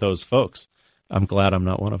for those folks. I'm glad I'm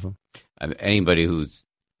not one of them. Anybody who's,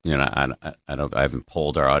 you know, I haven't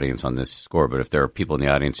polled our audience on this score, but if there are people in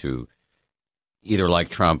the audience who either like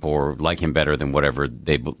Trump or like him better than whatever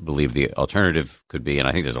they believe the alternative could be, and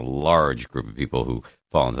I think there's a large group of people who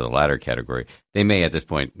fall into the latter category, they may at this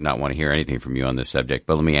point not want to hear anything from you on this subject,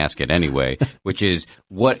 but let me ask it anyway, which is,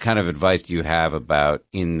 what kind of advice do you have about,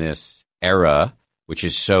 in this era, which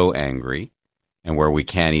is so angry and where we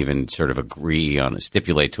can't even sort of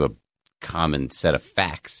stipulate to a common set of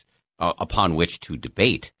facts upon which to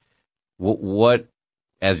debate. What,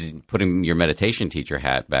 as putting your meditation teacher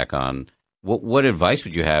hat back on, what advice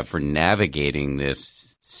would you have for navigating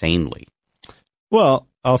this sanely? Well,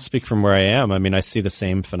 I'll speak from where I am. I mean, I see the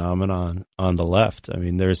same phenomenon on the left. I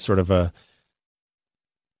mean, there's sort of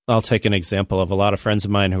I'll take an example of a lot of friends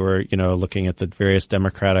of mine who are, looking at the various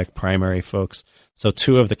Democratic primary folks. So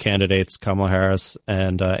two of the candidates, Kamala Harris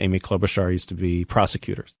and Amy Klobuchar, used to be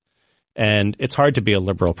prosecutors. And it's hard to be a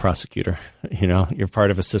liberal prosecutor. You're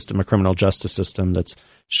part of a criminal justice system that's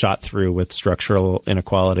shot through with structural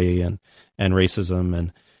inequality and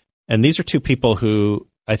racism. And these are two people who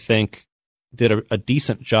I think did a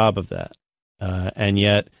decent job of that. And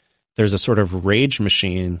yet there's a sort of rage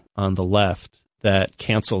machine on the left that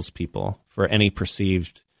cancels people for any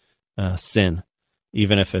perceived sin,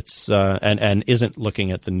 even if it's and isn't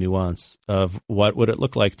looking at the nuance of what would it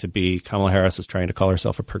look like to be Kamala Harris is trying to call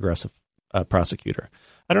herself a progressive prosecutor.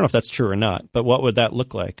 I don't know if that's true or not, but what would that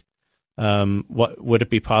look like? What would it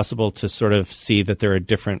be possible to sort of see that there are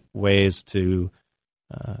different ways to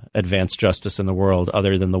advance justice in the world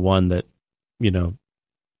other than the one that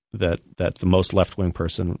that the most left-wing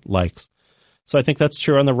person likes? So I think that's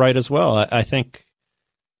true on the right as well. I think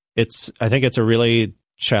it's a really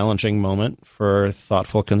challenging moment for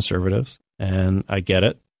thoughtful conservatives, and I get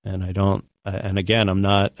it. And I don't. And again,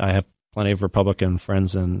 I have plenty of Republican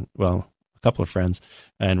friends and a couple of friends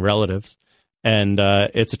and relatives, and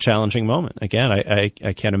it's a challenging moment. Again, I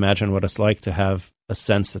can't imagine what it's like to have a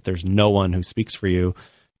sense that there's no one who speaks for you.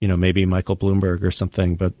 Maybe Michael Bloomberg or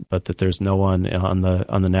something, but that there's no one on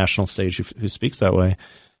the national stage who speaks that way.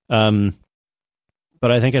 But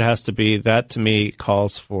I think it has to be that, to me,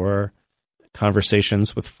 calls for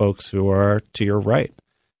conversations with folks who are to your right.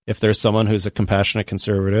 If there's someone who's a compassionate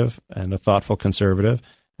conservative and a thoughtful conservative,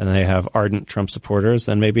 and they have ardent Trump supporters,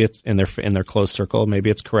 then maybe it's in their close circle. Maybe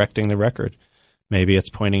it's correcting the record. Maybe it's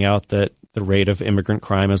pointing out that the rate of immigrant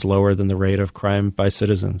crime is lower than the rate of crime by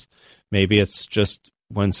citizens. Maybe it's just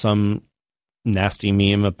when some nasty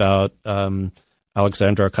meme about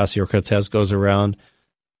Alexandra Ocasio-Cortez goes around,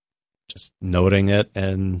 just noting it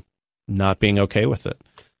and not being okay with it.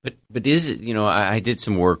 But is it, I did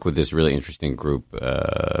some work with this really interesting group,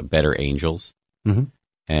 Better Angels,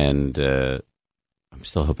 and I'm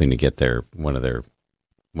still hoping to get one of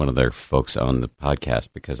their folks on the podcast,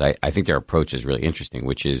 because I think their approach is really interesting,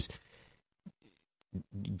 which is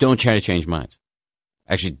don't try to change minds.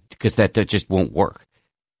 Actually, because that just won't work.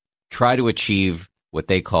 Try to achieve what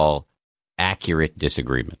they call accurate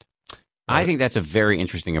disagreement. I think that's a very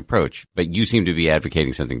interesting approach, but you seem to be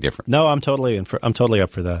advocating something different. No, I'm totally up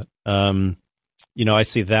for that. I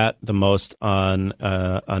see that the most on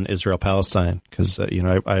Israel-Palestine, because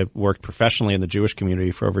I worked professionally in the Jewish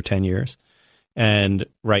community for over 10 years, and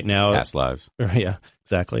right now, past lives. Yeah,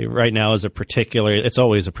 exactly. Right now is it's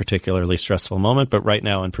always a particularly stressful moment, but right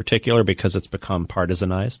now in particular, because it's become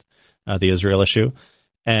partisanized, the Israel issue,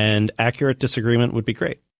 and accurate disagreement would be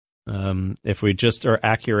great. If we just are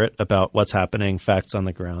accurate about what's happening, facts on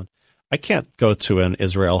the ground. I can't go to an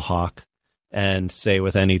Israel hawk and say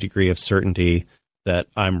with any degree of certainty that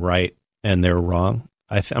I'm right and they're wrong.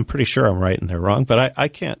 I'm pretty sure I'm right and they're wrong, but I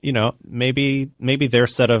can't, maybe their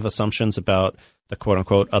set of assumptions about the quote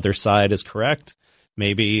unquote other side is correct.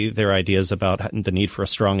 Maybe their ideas about the need for a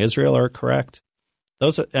strong Israel are correct.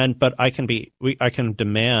 But I can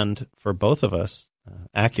demand for both of us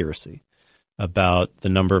accuracy about the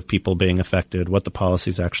number of people being affected, what the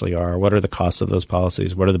policies actually are, what are the costs of those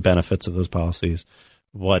policies, what are the benefits of those policies,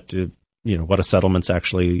 what do settlements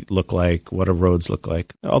actually look like, what do roads look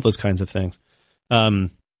like, all those kinds of things. But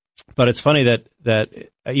it's funny that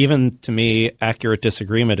even to me, accurate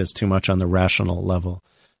disagreement is too much on the rational level.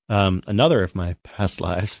 Another of my past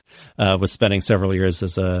lives was spending several years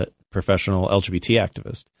as a professional LGBT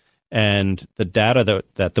activist. And the data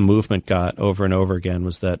that the movement got over and over again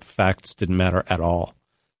was that facts didn't matter at all.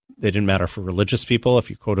 They didn't matter for religious people if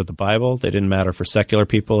you quoted the Bible. They didn't matter for secular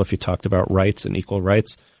people if you talked about rights and equal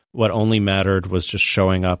rights. What only mattered was just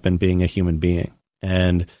showing up and being a human being.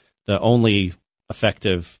 And the only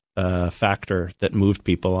effective factor that moved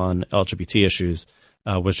people on LGBT issues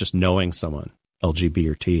was just knowing someone, LGBT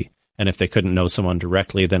or T. And if they couldn't know someone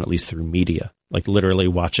directly, then at least through media, like literally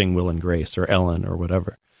watching Will and Grace or Ellen or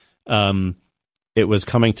whatever. It was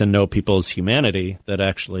coming to know people's humanity that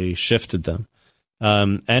actually shifted them.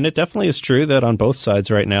 And it definitely is true that on both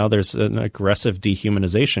sides right now, there's an aggressive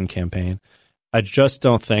dehumanization campaign. I just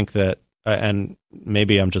don't think that, and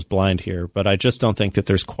maybe I'm just blind here, but I just don't think that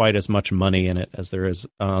there's quite as much money in it as there is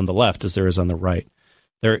on the left as there is on the right.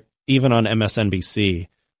 Even on MSNBC,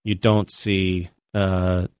 you don't see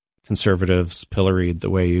conservatives pilloried the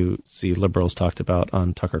way you see liberals talked about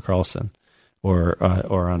on Tucker Carlson or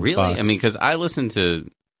on Really? Fox. I mean, because I listen to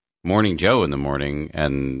Morning Joe in the morning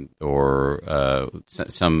or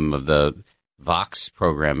some of the Vox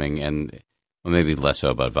programming, and well, maybe less so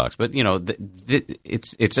about Vox, but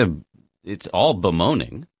it's all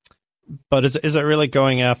bemoaning. But is it really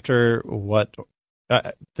going after what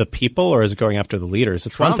the people, or is it going after the leaders?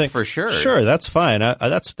 It's Trump, one thing for sure. Sure, that's fine.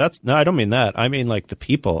 That's no, I don't mean that. I mean like the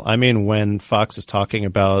people. I mean when Fox is talking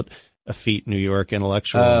about effete New York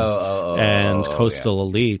intellectuals and coastal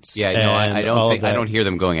elites. Yeah, no, I don't hear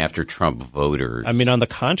them going after Trump voters. I mean, on the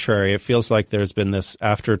contrary, it feels like there's been this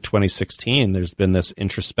after 2016. There's been this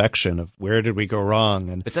introspection of where did we go wrong,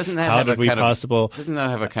 and but doesn't that how have did a we kind possible? Doesn't that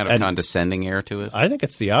have a kind of condescending air to it? I think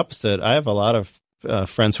it's the opposite. I have a lot of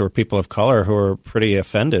friends who are people of color who are pretty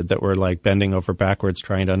offended that we're like bending over backwards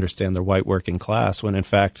trying to understand the white working class, when in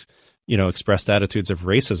fact, expressed attitudes of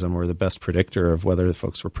racism were the best predictor of whether the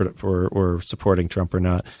folks were supporting Trump or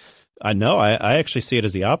not. I know. I actually see it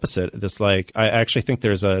as the opposite. I actually think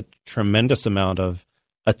there's a tremendous amount of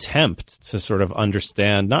attempt to sort of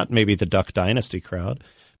understand, not maybe the Duck Dynasty crowd,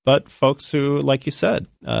 but folks who, like you said,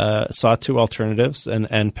 saw two alternatives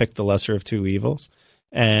and picked the lesser of two evils.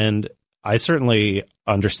 And I certainly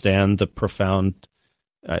understand the profound,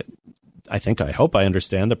 I hope I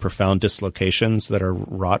understand the profound dislocations that are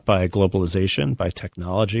wrought by globalization, by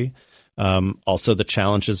technology. Also the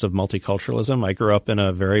challenges of multiculturalism. I grew up in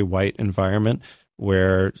a very white environment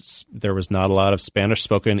where there was not a lot of Spanish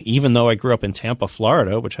spoken, even though I grew up in Tampa,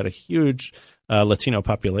 Florida, which had a huge Latino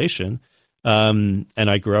population. And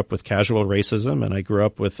I grew up with casual racism, and I grew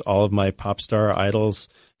up with all of my pop star idols,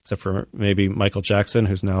 except for maybe Michael Jackson,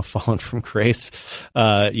 who's now fallen from grace,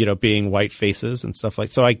 being white faces and stuff like.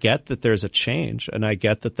 So I get that there's a change, and I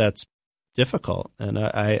get that that's difficult, and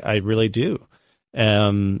I really do.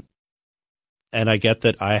 And I get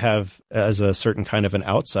that I have, as a certain kind of an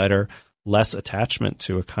outsider, less attachment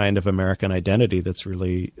to a kind of American identity that's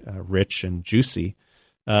really rich and juicy.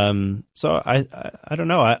 So I don't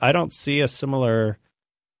know. I don't see a similar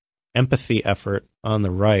empathy effort on the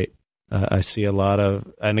right. I see a lot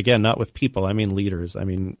of, and again, not with people. I mean leaders. I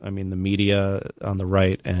mean the media on the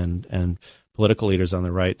right and political leaders on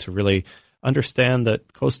the right, to really understand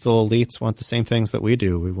that coastal elites want the same things that we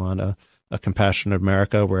do. We want a compassionate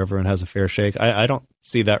America where everyone has a fair shake. I don't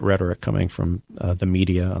see that rhetoric coming from the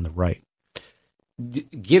media on the right.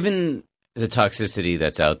 Given the toxicity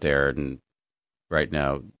that's out there and right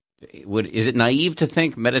now, is it naive to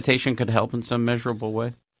think meditation could help in some measurable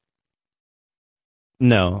way?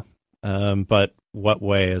 No. But what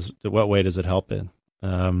way does it help in?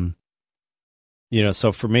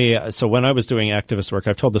 So for me, when I was doing activist work,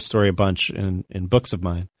 I've told this story a bunch in books of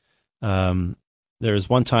mine. There was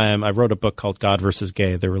one time I wrote a book called God versus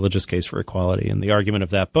Gay, The Religious Case for Equality. And the argument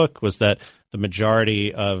of that book was that the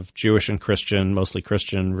majority of Jewish and Christian, mostly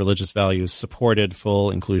Christian, religious values supported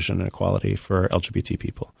full inclusion and equality for LGBT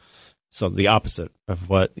people. So the opposite of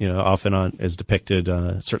what, often is depicted,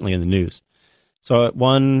 certainly in the news. So at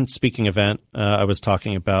one speaking event, I was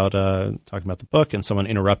talking about the book, and someone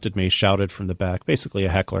interrupted me, shouted from the back, basically a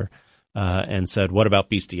heckler, and said, "What about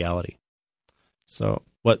bestiality?" So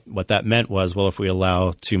what that meant was, well, if we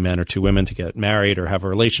allow two men or two women to get married or have a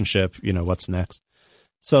relationship, what's next?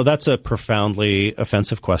 So that's a profoundly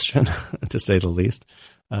offensive question, to say the least.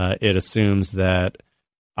 It assumes that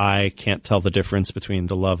I can't tell the difference between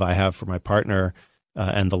the love I have for my partner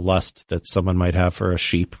and the lust that someone might have for a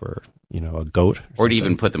sheep or a goat, or to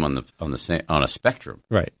even put them on a spectrum.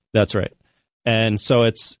 Right. That's right. And so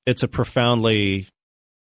it's a profoundly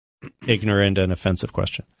ignorant and offensive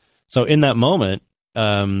question. So in that moment,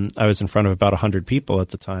 I was in front of about 100 people at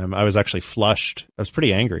the time. I was actually flushed. I was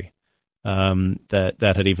pretty angry that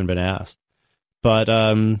had even been asked. But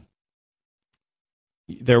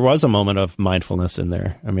there was a moment of mindfulness in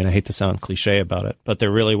there. I mean, I hate to sound cliche about it, but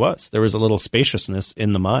there really was. There was a little spaciousness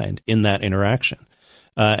in the mind in that interaction.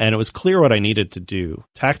 And it was clear what I needed to do.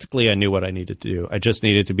 Tactically, I knew what I needed to do. I just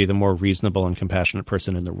needed to be the more reasonable and compassionate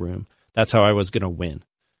person in the room. That's how I was going to win.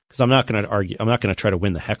 Because I'm not going to argue. I'm not going to try to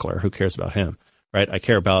win the heckler. Who cares about him, right? I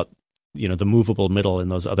care about, the movable middle in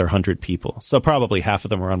those other 100 people. So probably half of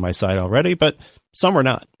them were on my side already, but some were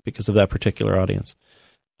not because of that particular audience.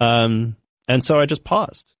 And so I just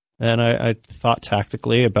paused and I thought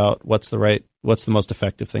tactically about what's the most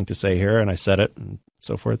effective thing to say here. And I said it and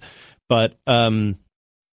so forth. But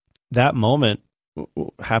that moment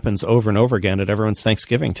happens over and over again at everyone's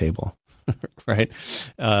Thanksgiving table, right?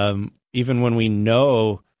 Even when we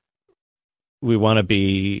know we want to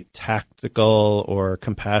be tactical or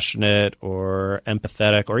compassionate or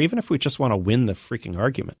empathetic, or even if we just want to win the freaking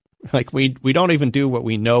argument, Like we don't even do what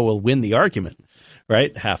we know will win the argument,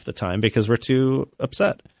 right? Half the time because we're too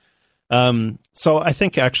upset. So I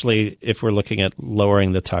think actually, if we're looking at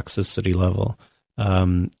lowering the toxicity level,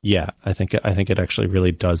 I think it actually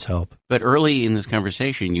really does help. But early in this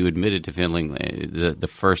conversation, you admitted to feeling the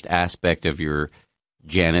first aspect of your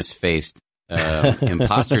Janus-faced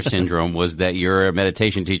imposter syndrome was that you're a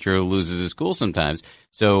meditation teacher who loses his cool sometimes.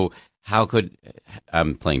 So how could,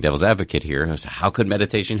 I'm playing devil's advocate here, how could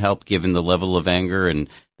meditation help given the level of anger and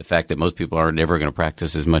the fact that most people are never going to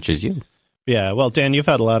practice as much as you? Yeah, well, Dan, you've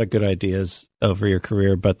had a lot of good ideas over your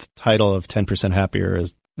career, but the title of 10% Happier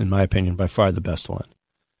is, in my opinion, by far the best one,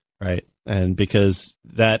 right? And because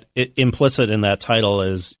implicit in that title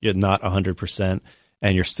is you're not 100%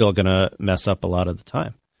 and you're still going to mess up a lot of the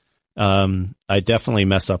time. I definitely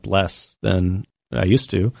mess up less than I used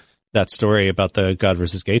to. That story about the God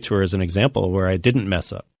versus Gay tour is an example where I didn't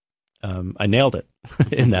mess up. I nailed it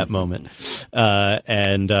in that moment,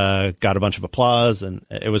 and got a bunch of applause, and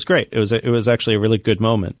it was great. It was actually a really good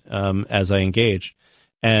moment as I engaged.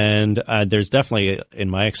 And there's definitely, in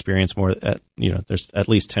my experience, more. There's at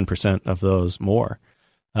least 10% of those more.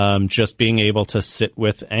 Just being able to sit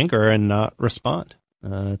with anger and not respond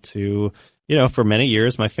for many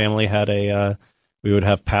years, my family had we would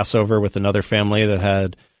have Passover with another family that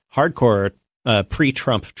had hardcore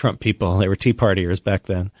pre-Trump people. They were Tea Partiers back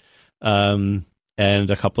then. And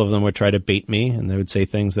a couple of them would try to bait me, and they would say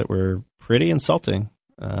things that were pretty insulting,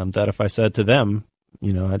 that if I said to them,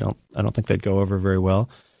 I don't think they'd go over very well.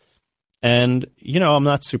 And, I'm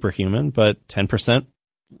not superhuman, but 10%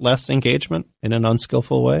 less engagement in an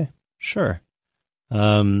unskillful way. Sure.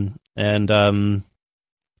 I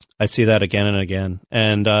see that again and again.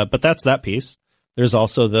 And, but that's that piece. There's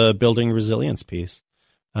also the building resilience piece.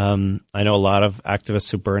 I know a lot of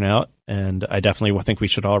activists who burn out, and I definitely think we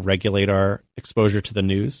should all regulate our exposure to the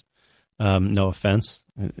news. No offense,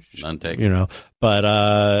 none taken.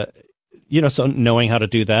 But so knowing how to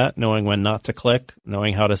do that, knowing when not to click,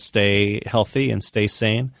 knowing how to stay healthy and stay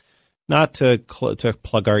sane, not to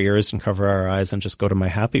plug our ears and cover our eyes and just go to my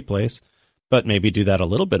happy place, but maybe do that a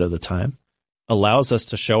little bit of the time, allows us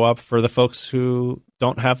to show up for the folks who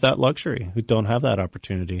don't have that luxury, who don't have that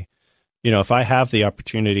opportunity. If I have the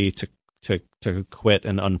opportunity to quit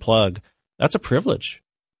and unplug, that's a privilege.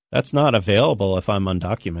 That's not available if I'm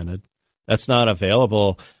undocumented. That's not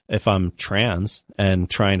available if I'm trans and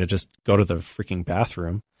trying to just go to the freaking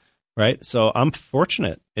bathroom, right? So I'm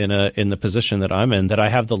fortunate in the position that I'm in that I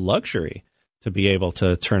have the luxury to be able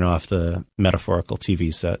to turn off the metaphorical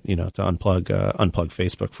TV set, to unplug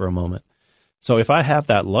Facebook for a moment. So if I have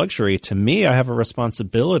that luxury, to me, I have a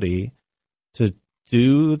responsibility to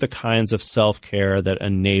do the kinds of self-care that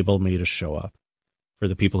enable me to show up for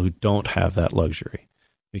the people who don't have that luxury.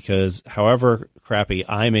 Because however crappy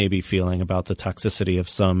I may be feeling about the toxicity of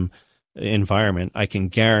some environment, I can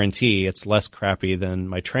guarantee it's less crappy than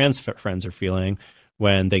my trans friends are feeling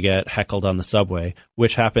when they get heckled on the subway,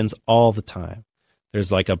 which happens all the time.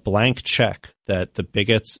 There's like a blank check that the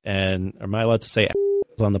bigots and, am I allowed to say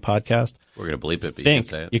on the podcast? We're going to bleep it, but you can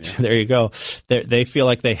say it. Yeah. There you go. They feel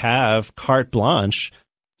like they have carte blanche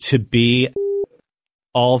to be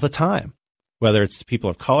all the time, whether it's people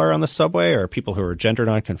of color on the subway or people who are gender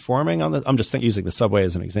nonconforming on the. I'm just using the subway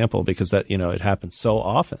as an example because that it happens so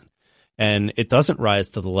often, and it doesn't rise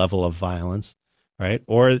to the level of violence, right?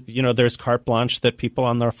 Or there's carte blanche that people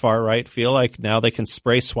on the far right feel like now they can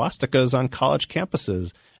spray swastikas on college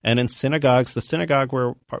campuses. And in synagogues, the synagogue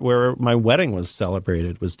where my wedding was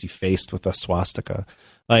celebrated was defaced with a swastika.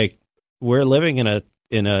 Like, we're living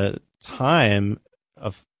in a time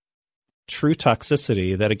of true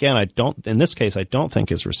toxicity that, again, in this case, I don't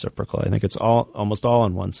think is reciprocal. I think it's almost all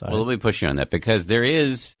on one side. Well, let me push you on that because there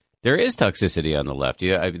is toxicity on the left.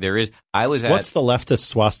 There is. What's the leftist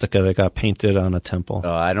swastika that got painted on a temple?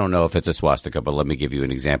 I don't know if it's a swastika, but let me give you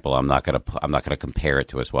an example. I'm not gonna compare it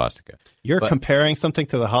to a swastika. You're comparing something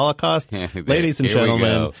to the Holocaust, ladies and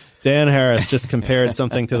gentlemen. Dan Harris just compared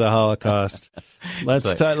something to the Holocaust. What's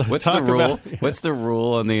the rule? What's the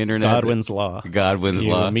rule on the internet? Godwin's law. Godwin's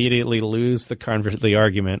law. You immediately lose the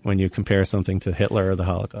argument when you compare something to Hitler or the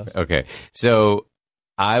Holocaust. Okay, so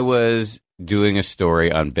I was doing a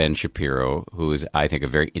story on Ben Shapiro, who is, I think, a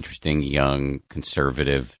very interesting young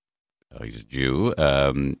conservative. He's a Jew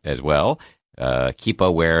as well.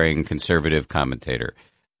 Kippah-wearing conservative commentator.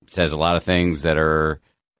 Says a lot of things that are,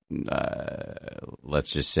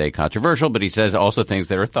 let's just say, controversial, but he says also things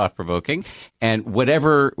that are thought-provoking. And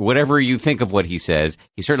whatever you think of what he says,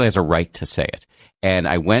 he certainly has a right to say it. And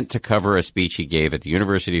I went to cover a speech he gave at the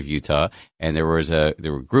University of Utah, and there were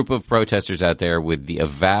a group of protesters out there with the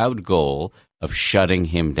avowed goal of shutting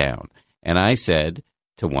him down. And I said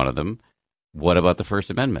to one of them, what about the First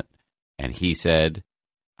Amendment? And he said,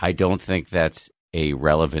 I don't think that's a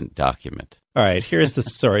relevant document. All right, here's the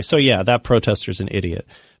story. So, yeah, that protester's an idiot.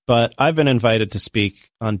 But I've been invited to speak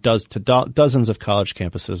on dozens of college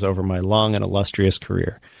campuses over my long and illustrious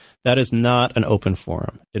career. That is not an open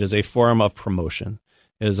forum. It is a forum of promotion.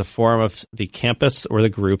 It is a forum of the campus or the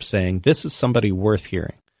group saying, this is somebody worth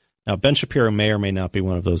hearing. Now, Ben Shapiro may or may not be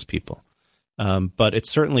one of those people. But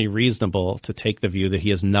it's certainly reasonable to take the view that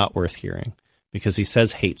he is not worth hearing because he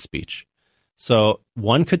says hate speech. So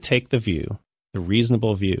one could take the view, the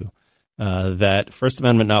reasonable view, that First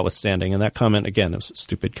Amendment notwithstanding, and that comment, again, it was a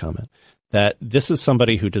stupid comment, that this is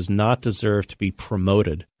somebody who does not deserve to be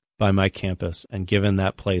promoted by my campus and given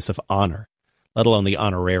that place of honor, let alone the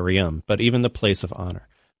honorarium, but even the place of honor.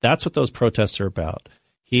 That's what those protests are about.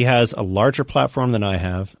 He has a larger platform than I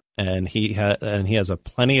have, and he has a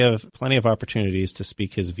plenty of opportunities to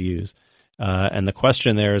speak his views. And the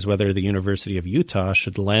question there is whether the University of Utah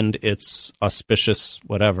should lend its auspicious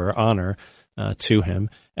whatever honor to him.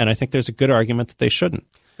 And I think there's a good argument that they shouldn't.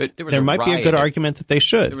 But there might be a good argument that they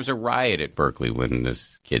should. There was a riot at Berkeley when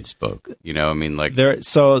this kid spoke. You know, I mean, like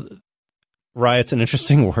so. Riot's an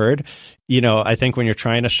interesting word. You know, I think when you're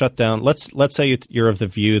trying to shut down, let's say you're of the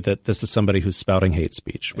view that this is somebody who's spouting hate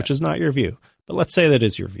speech, which is not your view. But let's say that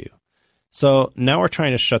is your view. So now we're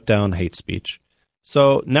trying to shut down hate speech.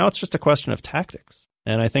 So now it's just a question of tactics.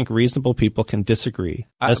 And I think reasonable people can disagree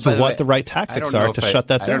as to what the right tactics are to shut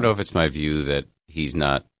that down. I don't know if it's my view that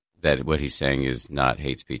that what he's saying is not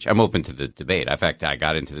hate speech. I'm open to the debate. In fact, I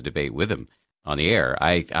got into the debate with him on the air.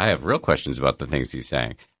 I have real questions about the things he's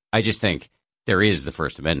saying. I just think there is the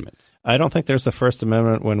First Amendment. I don't think there's the First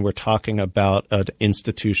Amendment when we're talking about an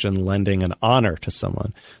institution lending an honor to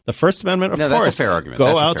someone. The First Amendment, of course, that's a fair argument.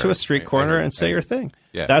 Go out to a street corner and say your thing.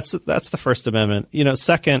 Yeah. That's the First Amendment. You know,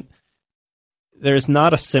 second, there's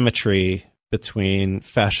not a symmetry between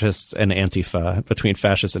fascists and Antifa, between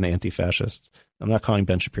fascists and anti-fascists. I'm not calling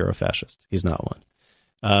Ben Shapiro a fascist. He's not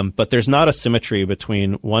one. But there's not a symmetry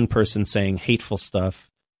between one person saying hateful stuff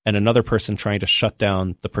and another person trying to shut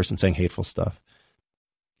down the person saying hateful stuff.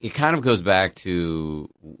 It kind of goes back to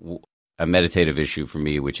a meditative issue for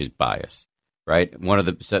me, which is bias, right?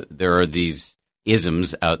 There are these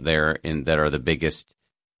isms out there that are the biggest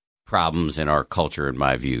problems in our culture, in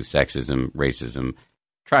my view: sexism, racism,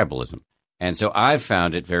 tribalism. And so I've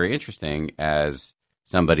found it very interesting as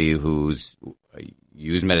somebody who's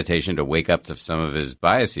used meditation to wake up to some of his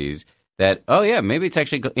biases that, oh, yeah, maybe it's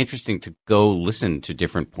actually interesting to go listen to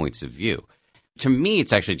different points of view. To me,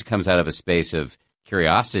 it's actually comes out of a space of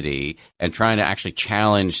curiosity and trying to actually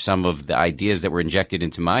challenge some of the ideas that were injected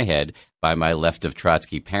into my head by my left of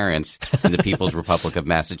Trotsky parents in the People's Republic of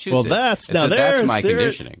Massachusetts. Well, that's my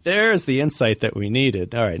conditioning. There's the insight that we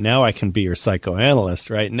needed. All right, now I can be your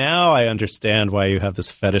psychoanalyst, right? Now I understand why you have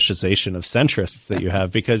this fetishization of centrists that you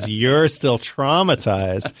have, because you're still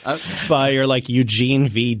traumatized by your Eugene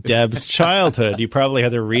V. Debs childhood. You probably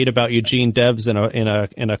had to read about Eugene Debs in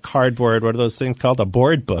a cardboard, what are those things called? A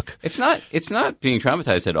board book. It's not being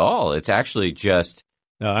traumatized at all. It's actually just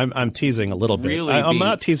No, I'm teasing a little bit. I'm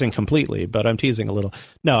not teasing completely, but I'm teasing a little.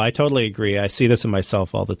 No, I totally agree. I see this in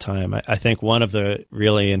myself all the time. I think one of the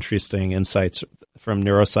really interesting insights from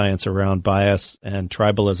neuroscience around bias and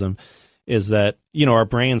tribalism is that, our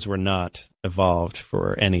brains were not evolved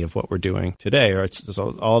for any of what we're doing today. Or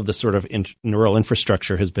all of this sort of neural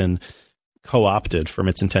infrastructure has been co-opted from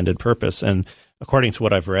its intended purpose. And according to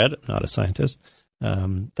what I've read, I'm not a scientist,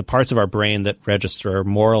 the parts of our brain that register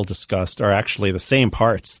moral disgust are actually the same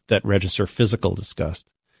parts that register physical disgust.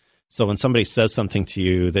 So when somebody says something to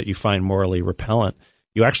you that you find morally repellent,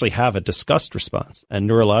 you actually have a disgust response. And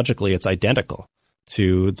neurologically, it's identical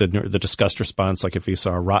to the disgust response, like if you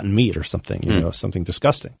saw rotten meat or something, something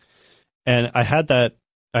disgusting. And I had that.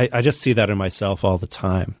 I just see that in myself all the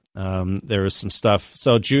time. There was some stuff.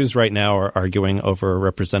 So Jews right now are arguing over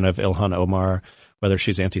Representative Ilhan Omar, whether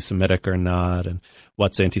she's anti-Semitic or not, and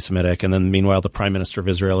what's anti-Semitic. And then meanwhile, the Prime Minister of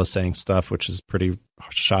Israel is saying stuff which is pretty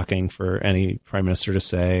shocking for any prime minister to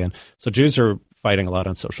say. And so Jews are fighting a lot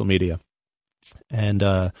on social media. And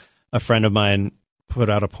a friend of mine put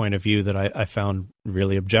out a point of view that I found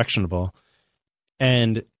really objectionable.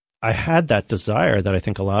 And I had that desire that I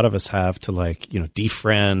think a lot of us have to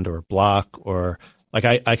defriend or block, or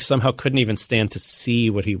I somehow couldn't even stand to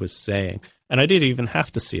see what he was saying. And I didn't even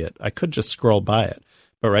have to see it. I could just scroll by it.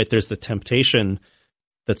 But there's the temptation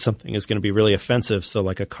that something is going to be really offensive. So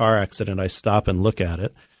like a car accident, I stop and look at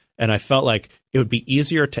it. And I felt like it would be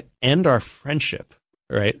easier to end our friendship,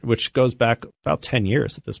 right, which goes back about 10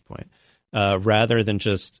 years at this point, rather than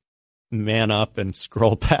just man up and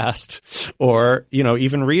scroll past, or,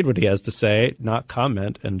 even read what he has to say, not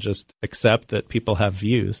comment, and just accept that people have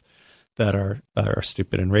views that are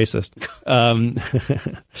stupid and racist.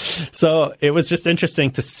 So it was just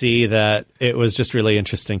interesting to see that. It was just really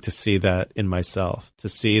interesting to see that in myself, to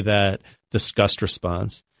see that disgust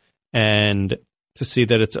response, and to see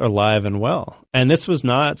that it's alive and well. And this was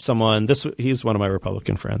not someone, he's one of my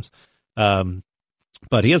Republican friends.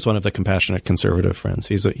 But he is one of the compassionate conservative friends.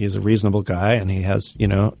 He's a reasonable guy, and he has,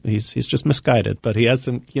 he's just misguided, but he has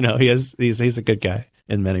some, he's a good guy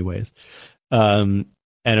in many ways.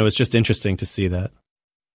 And it was just interesting to see that.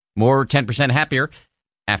 More 10% Happier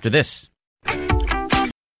after this.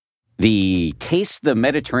 The Taste the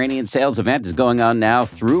Mediterranean sales event is going on now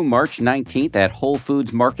through March 19th at Whole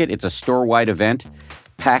Foods Market. It's a store-wide event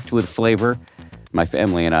packed with flavor. My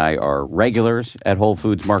family and I are regulars at Whole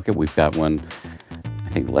Foods Market. We've got one, I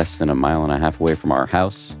think, less than a mile and a half away from our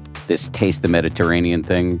house. This Taste the Mediterranean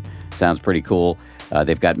thing sounds pretty cool.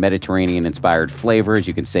 They've got Mediterranean-inspired flavors.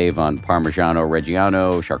 You can save on Parmigiano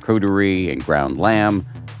Reggiano, charcuterie, and ground lamb.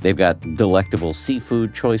 They've got delectable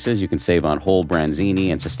seafood choices. You can save on whole branzini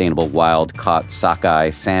and sustainable wild-caught sockeye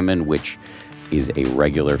salmon, which is a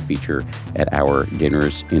regular feature at our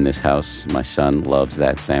dinners in this house. My son loves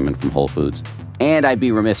that salmon from Whole Foods. And I'd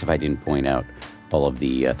be remiss if I didn't point out all of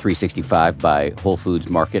the 365 by Whole Foods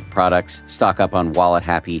Market products. Stock up on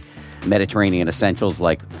wallet-happy Mediterranean essentials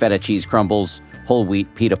like feta cheese crumbles, whole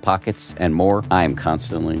wheat pita pockets, and more. I am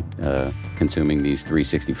constantly consuming these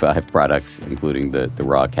 365 products, including the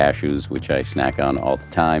raw cashews, which I snack on all the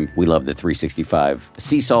time. We love the 365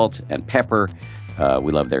 sea salt and pepper.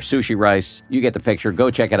 We love their sushi rice. You get the picture. Go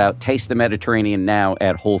check it out. Taste the Mediterranean now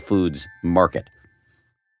at Whole Foods Market.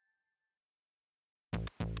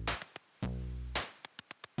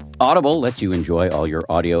 Audible lets you enjoy all your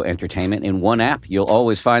audio entertainment in one app. You'll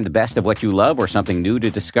always find the best of what you love or something new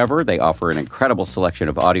to discover. They offer an incredible selection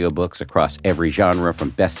of audiobooks across every genre,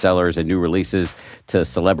 from bestsellers and new releases to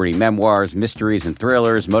celebrity memoirs, mysteries and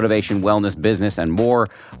thrillers, motivation, wellness, business, and more.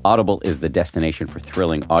 Audible is the destination for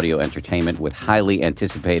thrilling audio entertainment with highly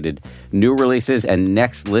anticipated new releases and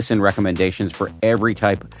next listen recommendations for every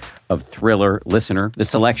type of thriller listener. The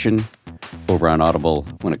selection over on Audible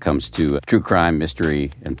when it comes to true crime,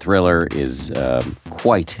 mystery, and thriller is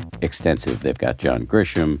quite extensive. They've got John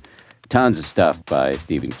Grisham, tons of stuff by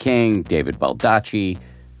Stephen King, David Baldacci.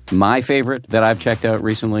 My favorite that I've checked out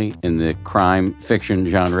recently in the crime fiction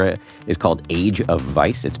genre is called Age of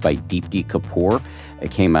Vice. It's by Deepti Kapoor.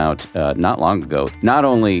 It came out not long ago. Not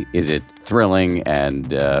only is it thrilling and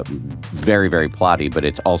very, very plotty, but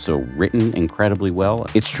it's also written incredibly well.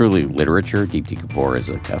 It's truly literature. Deepti Kapoor is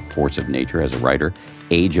a force of nature as a writer.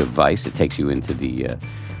 Age of Vice, it takes you into the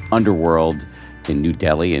underworld in New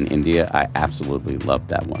Delhi in India. I absolutely loved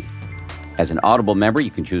that one. As an Audible member,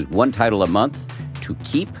 you can choose one title a month to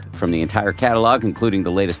keep from the entire catalog, including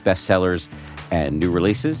the latest bestsellers and new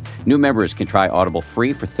releases. New members can try Audible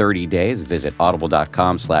free for 30 days. Visit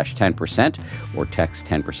audible.com/10% or text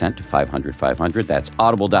 10% to 500-500. That's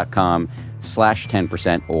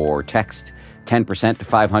audible.com/10% or text 10% to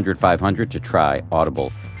 500-500 to try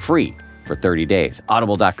Audible free for 30 days.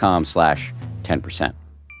 Audible.com/10%.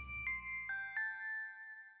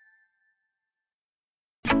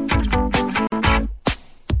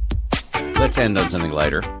 Let's end on something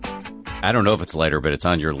lighter. I don't know if it's lighter, but it's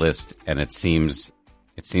on your list, and it seems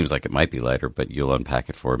like it might be lighter, but you'll unpack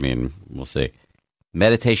it for me, and we'll see.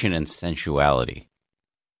 Meditation and sensuality.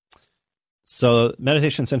 So,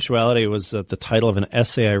 Meditation and Sensuality was the title of an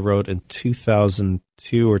essay I wrote in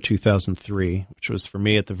 2002 or 2003, which was for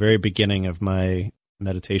me at the very beginning of my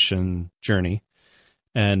meditation journey.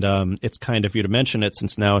 And it's kind of you to mention it,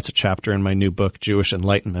 since now it's a chapter in my new book, Jewish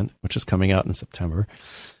Enlightenment, which is coming out in September.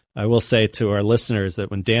 I will say to our listeners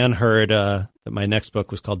that when Dan heard that my next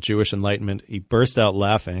book was called Jewish Enlightenment, he burst out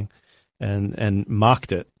laughing and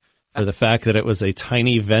mocked it for the fact that it was a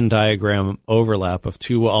tiny Venn diagram overlap of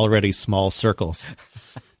two already small circles.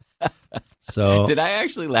 So did I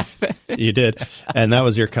actually laugh at it? You did. And that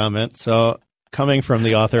was your comment. So coming from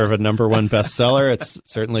the author of a #1 bestseller, it's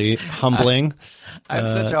certainly humbling. I'm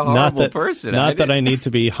such a horrible person. Not that I need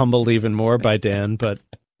to be humbled even more by Dan, but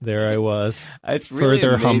there I was, it's really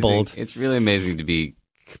further amazing. Humbled. It's really amazing to be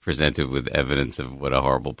presented with evidence of what a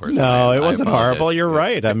horrible person No, I am. it wasn't horrible. You're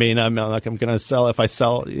right. I mean, I'm going to sell, if I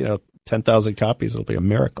sell, 10,000 copies, it'll be a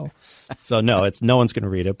miracle. So no one's going to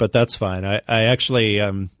read it, but that's fine. I actually,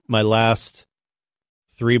 my last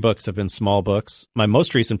 3 books have been small books. My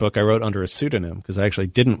most recent book I wrote under a pseudonym because I actually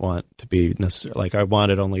didn't want to be necessarily, I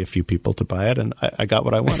wanted only a few people to buy it, and I got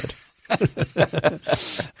what I wanted.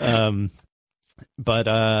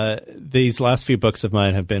 But these last few books of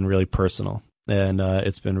mine have been really personal, and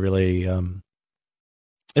it's been really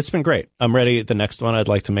it's been great. I'm ready. The next one I'd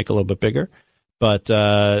like to make a little bit bigger, but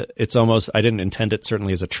it's almost, I didn't intend it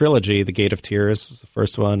certainly as a trilogy. The Gate of Tears is the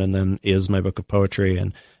first one, and then Is my book of poetry,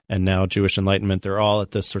 and now Jewish Enlightenment. They're all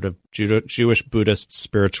at this sort of Jewish Buddhist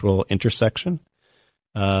spiritual intersection.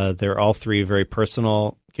 They're all three very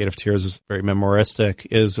personal. Gate of Tears is very memoristic,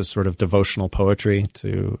 is a sort of devotional poetry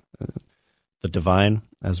to the divine,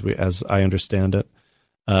 as I understand it.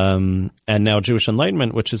 And now Jewish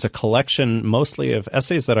Enlightenment, which is a collection mostly of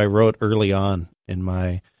essays that I wrote early on in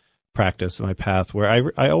my practice, my path,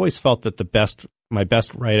 where I always felt that my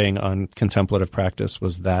best writing on contemplative practice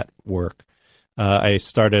was that work. I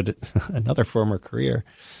started another former career.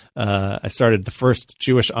 I started the first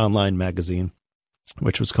Jewish online magazine,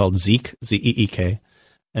 which was called Zeek, Zeek,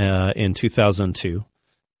 in 2002.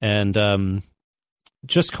 And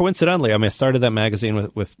just coincidentally, I started that magazine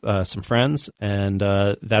with some friends, and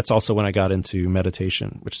that's also when I got into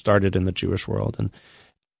meditation, which started in the Jewish world. And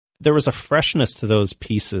there was a freshness to those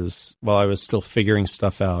pieces while I was still figuring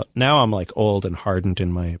stuff out. Now I'm like old and hardened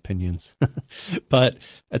in my opinions. But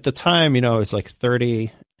at the time, I was like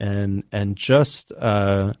 30 and just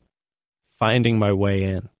finding my way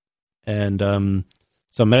in. And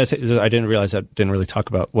so I didn't realize I didn't really talk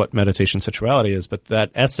about what meditation sensuality is, but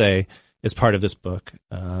that essay is part of this book.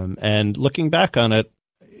 And looking back on it,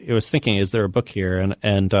 I was thinking, is there a book here?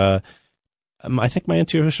 And I think my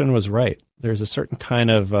intuition was right. There's a certain kind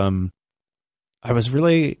of, I was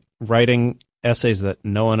really writing essays that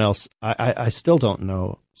no one else, I still don't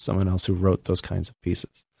know someone else who wrote those kinds of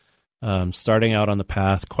pieces. Starting out on the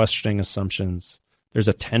path, questioning assumptions. There's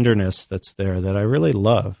a tenderness that's there that I really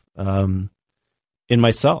love in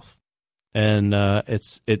myself. And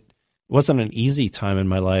it wasn't an easy time in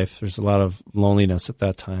my life. There's a lot of loneliness at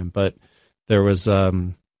that time, but there was,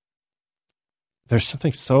 there's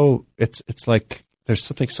something so, it's like, there's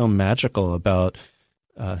something so magical about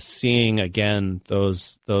seeing again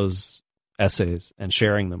those essays and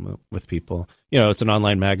sharing them with people. It's an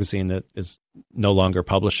online magazine that is no longer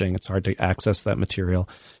publishing. It's hard to access that material.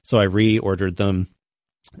 So I reordered them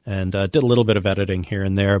and did a little bit of editing here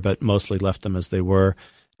and there, but mostly left them as they were.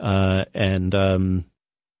 And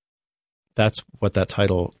that's what that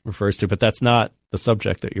title refers to, but that's not the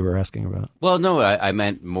subject that you were asking about. Well, no, I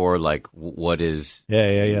meant more like what is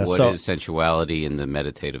what is sensuality in the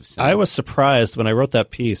meditative sense? I was surprised when I wrote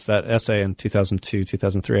that piece, that essay in 2002,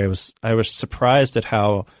 2003. I was surprised at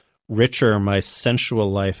how richer my sensual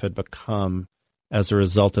life had become as a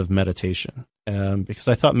result of meditation, because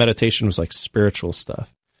I thought meditation was like spiritual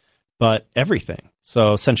stuff, but everything.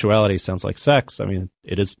 So sensuality sounds like sex.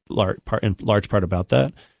 It is in large part about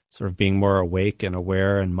that. Sort of being more awake and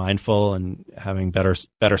aware and mindful and having better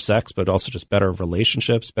sex, but also just better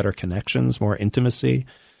relationships, better connections, more intimacy.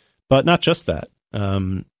 But not just that.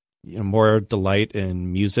 More delight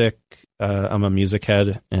in music. I'm a music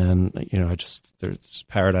head, and there's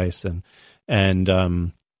paradise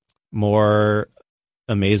and more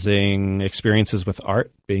amazing experiences with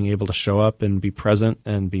art. Being able to show up and be present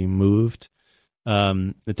and be moved.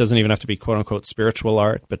 It doesn't even have to be quote unquote spiritual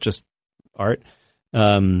art, but just art.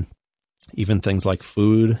 Even things like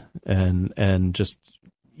food and just,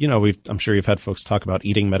 I'm sure you've had folks talk about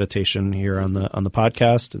eating meditation here on the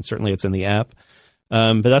podcast, and certainly it's in the app.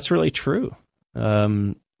 But that's really true.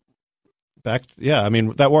 That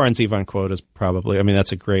Warren Zevon quote is probably,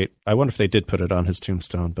 that's a great, I wonder if they did put it on his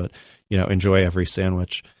tombstone, but, enjoy every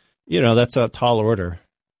sandwich. That's a tall order,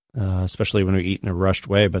 especially when we eat in a rushed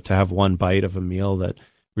way, but to have one bite of a meal that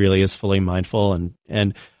really is fully mindful.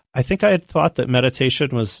 And I think I had thought that meditation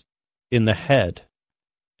was in the head,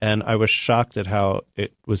 and I was shocked at how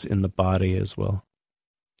it was in the body as well.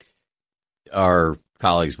 Our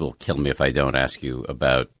colleagues will kill me if I don't ask you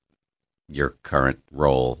about your current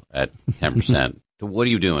role at 10%. What are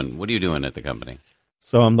you doing? What are you doing at the company?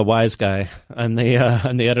 So I'm the wise guy. I'm the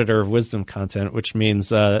editor of wisdom content, which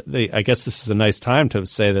means I guess this is a nice time to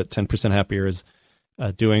say that 10% Happier is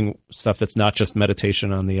doing stuff that's not just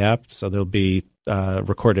meditation on the app. So there'll be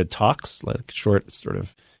recorded talks, like short sort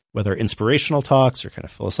of, whether inspirational talks or kind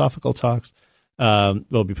of philosophical talks.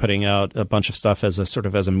 We'll be putting out a bunch of stuff as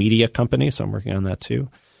a media company. So I'm working on that too.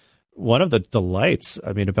 One of the delights,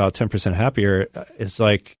 about 10% Happier is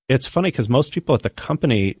it's funny because most people at the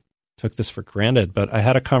company took this for granted, but I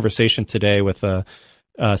had a conversation today with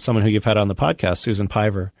someone who you've had on the podcast, Susan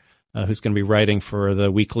Piver, who's going to be writing for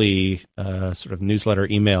the weekly sort of newsletter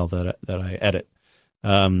email that I edit.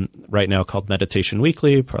 right now called Meditation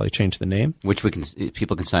Weekly. Probably change the name. Which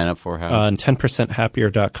people can sign up for how? On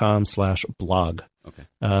 10%happier.com/blog.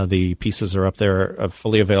 Okay. The pieces are up there,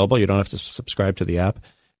 fully available. You don't have to subscribe to the app.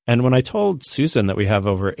 And when I told Susan that we have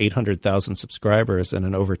over 800,000 subscribers and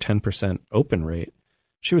an over 10% open rate,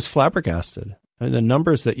 she was flabbergasted. I mean, the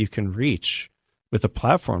numbers that you can reach with a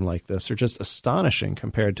platform like this are just astonishing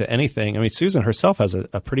compared to anything. I mean, Susan herself has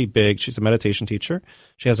a pretty big, she's a meditation teacher.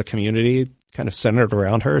 She has a community kind of centered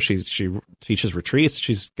around her. She teaches retreats.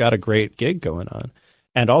 She's got a great gig going on,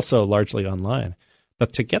 and also largely online.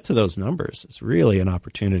 But to get to those numbers is really an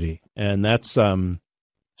opportunity. And that's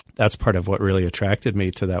part of what really attracted me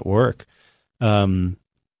to that work.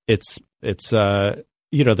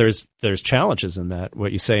 There's challenges in that,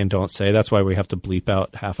 what you say and don't say. That's why we have to bleep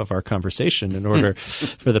out half of our conversation in order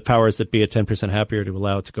for the powers that be at 10% Happier to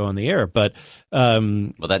allow it to go on the air. But that's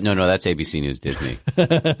ABC News Disney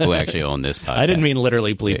who actually own this podcast. I didn't mean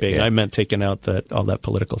literally bleeping. Yeah. I meant taking out all that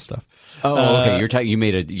political stuff. Oh, okay.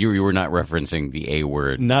 You were not referencing the A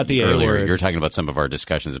word. Not the earlier. A word. You're talking about some of our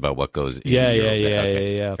discussions about what goes in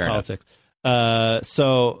Yeah. Politics.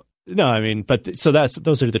 No, I mean,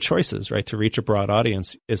 those are the choices, right? To reach a broad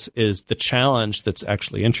audience is the challenge that's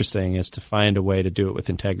actually interesting, is to find a way to do it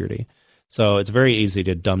with integrity. So it's very easy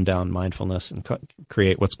to dumb down mindfulness and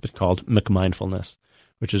create what's been called McMindfulness,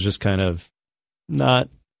 which is just kind of not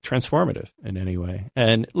transformative in any way.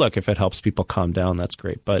 And look, if it helps people calm down, that's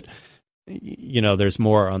great. But there's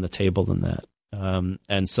more on the table than that.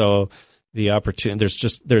 And so the opportunity,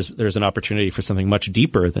 there's an opportunity for something much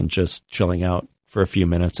deeper than just chilling out for a few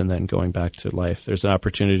minutes and then going back to life. There's an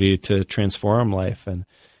opportunity to transform life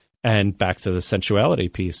and back to the sensuality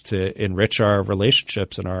piece, to enrich our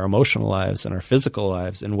relationships and our emotional lives and our physical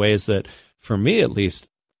lives in ways that, for me at least,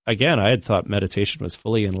 again, I had thought meditation was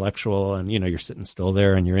fully intellectual, and you're sitting still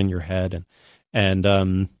there and you're in your head,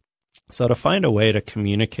 and so to find a way to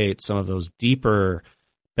communicate some of those deeper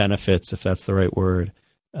benefits, if that's the right word,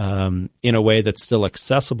 in a way that's still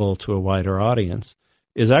accessible to a wider audience,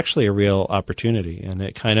 is actually a real opportunity. And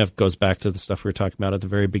it kind of goes back to the stuff we were talking about at the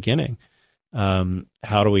very beginning.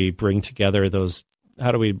 How do we bring together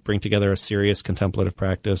a serious contemplative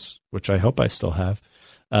practice, which I hope I still have,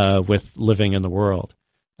 with living in the world?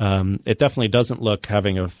 It definitely doesn't look,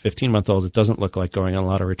 having a 15-month-old, it doesn't look like going on a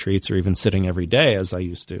lot of retreats or even sitting every day as I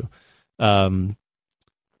used to.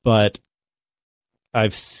 But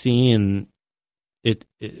I've seen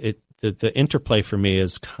the interplay for me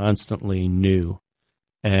is constantly new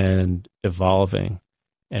and evolving,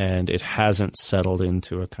 and it hasn't settled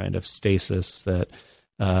into a kind of stasis that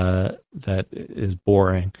is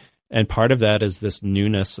boring. And part of that is this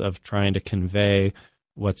newness of trying to convey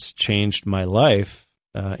what's changed my life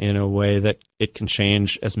in a way that it can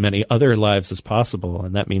change as many other lives as possible,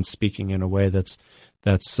 and that means speaking in a way that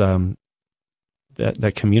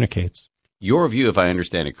communicates. Your view, if I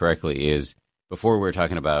understand it correctly, is, before we were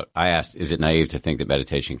talking about, I asked, is it naive to think that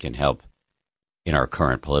meditation can help in our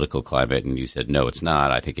current political climate? And you said, no, it's not.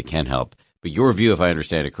 I think it can help. But your view, if I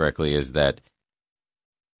understand it correctly, is that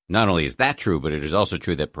not only is that true, but it is also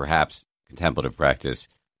true that perhaps contemplative practice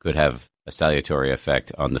could have a salutary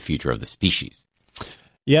effect on the future of the species.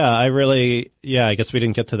 Yeah, I guess we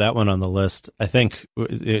didn't get to that one on the list. I think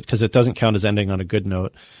because it doesn't count as ending on a good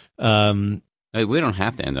note. We don't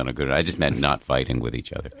have to end on a good note. I just meant not fighting with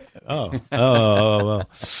each other.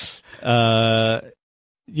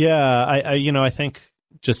 Yeah, I think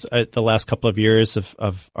just the last couple of years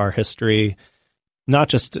of our history,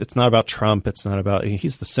 it's not about Trump. It's not about,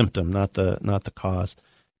 he's the symptom, not the cause.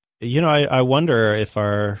 I wonder if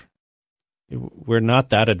we're not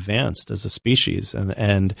that advanced as a species.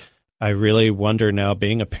 And I really wonder now,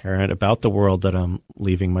 being a parent, about the world that I'm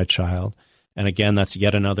leaving my child. And again, that's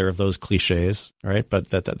yet another of those cliches, right? But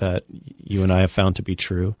that you and I have found to be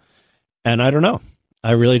true. And I don't know.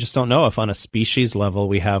 I really just don't know if on a species level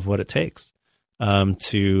we have what it takes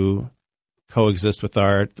to coexist with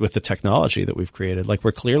the technology that we've created. Like,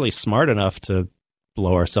 we're clearly smart enough to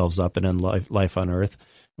blow ourselves up and end life on Earth.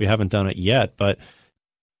 We haven't done it yet, but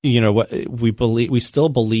what we still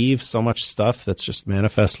believe so much stuff that's just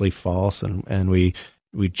manifestly false, and we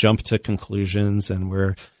jump to conclusions, and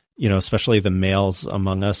we're especially the males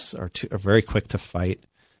among us are very quick to fight.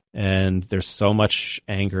 And there's so much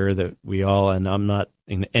anger that and I'm not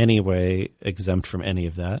in any way exempt from any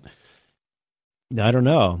of that. I don't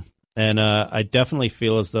know. And I definitely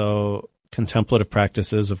feel as though contemplative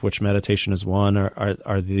practices, of which meditation is one,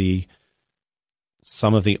 are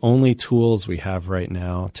some of the only tools we have right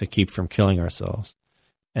now to keep from killing ourselves.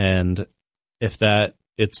 And if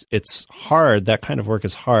it's hard, that kind of work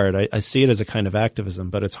is hard. I see it as a kind of activism,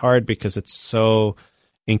 but it's hard because it's so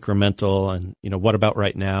incremental and, what about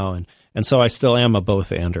right now? And so I still am a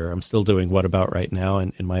both-ander. I'm still doing what about right now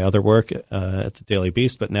in my other work at the Daily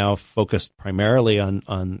Beast, but now focused primarily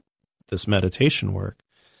on this meditation work.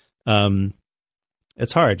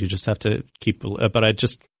 It's hard. You just have to but I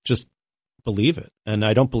just believe it. And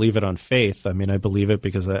I don't believe it on faith. I mean, I believe it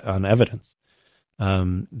because on evidence,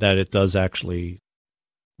 that it does actually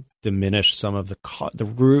diminish some of the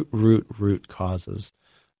root causes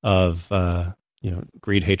of,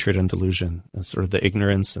 greed, hatred, and delusion, and sort of the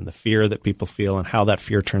ignorance and the fear that people feel, and how that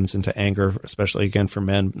fear turns into anger, especially again for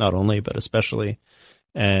men, not only, but especially,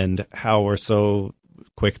 and how we're so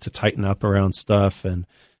quick to tighten up around stuff. And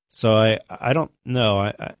so I don't know.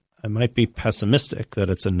 I might be pessimistic that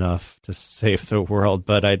it's enough to save the world,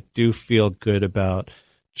 but I do feel good about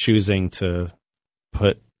choosing to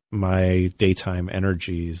put my daytime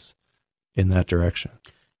energies in that direction.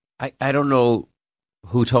 I don't know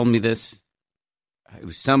who told me this. It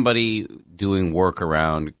was somebody doing work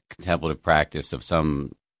around contemplative practice of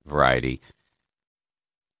some variety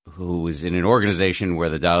who was in an organization where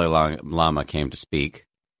the Dalai Lama came to speak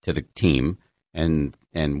to the team. And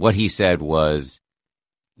what he said was,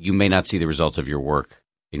 you may not see the results of your work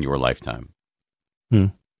in your lifetime.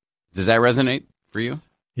 Does that resonate for you?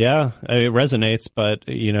 Yeah, it resonates, but,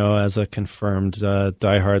 as a confirmed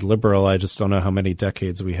diehard liberal, I just don't know how many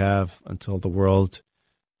decades we have until the world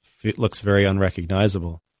looks very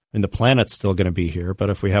unrecognizable. I mean, the planet's still going to be here,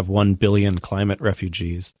 but if we have 1 billion climate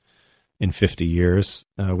refugees in 50 years,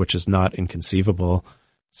 which is not inconceivable,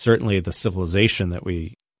 certainly the civilization that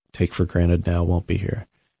we take for granted now won't be here.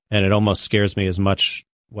 And it almost scares me as much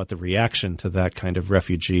what the reaction to that kind of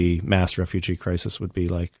mass refugee crisis would be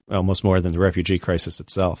like, almost more than the refugee crisis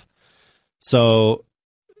itself. So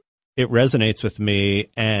it resonates with me,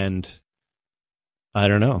 and I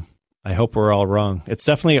don't know. I hope we're all wrong. It's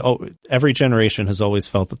definitely, every generation has always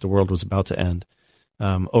felt that the world was about to end.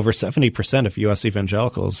 Over 70% of U.S.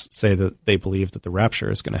 evangelicals say that they believe that the rapture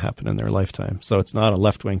is going to happen in their lifetime. So it's not a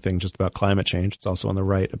left-wing thing just about climate change. It's also on the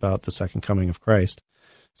right about the second coming of Christ.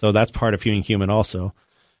 So that's part of being human also.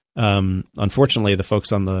 Unfortunately, the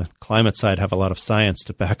folks on the climate side have a lot of science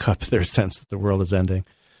to back up their sense that the world is ending.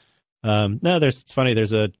 It's funny.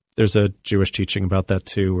 There's a Jewish teaching about that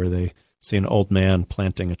too, where they see an old man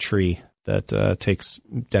planting a tree that takes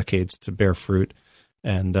decades to bear fruit,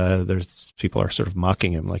 and there's people are sort of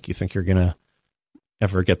mocking him, like, you think you're gonna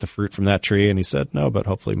ever get the fruit from that tree? And he said, no, but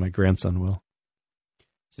hopefully my grandson will.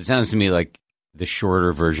 So it sounds to me like the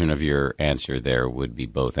shorter version of your answer there would be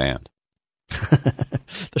both and.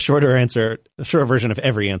 The short version of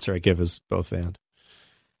every answer I give is both and.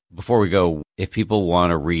 Before we go, if people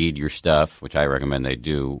want to read your stuff, which I recommend they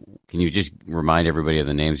do, can you just remind everybody of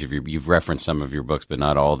the names of you've referenced some of your books, but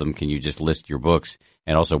not all of them. Can you just list your books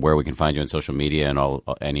and also where we can find you on social media and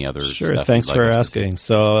any other Sure, stuff? Thanks for asking.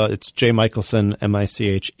 So it's Jay Michaelson,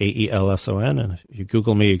 Michaelson. And if you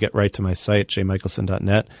Google me, you get right to my site,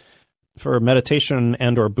 jmichaelson.net. For meditation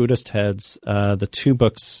and or Buddhist heads, the two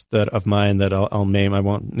books of mine that I'll name, I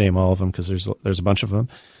won't name all of them because there's a bunch of them.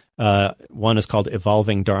 One is called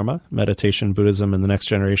Evolving Dharma, Meditation, Buddhism, and the Next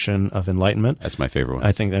Generation of Enlightenment. That's my favorite one.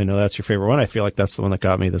 I know that's your favorite one. I feel like that's the one that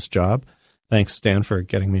got me this job. Thanks, Stan, for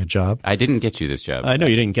getting me a job. I didn't get you this job. I know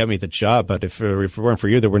you didn't get me the job, but if it weren't for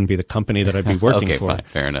you, there wouldn't be the company that I'd be working okay, for. Fine,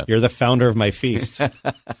 fair enough. You're the founder of my feast.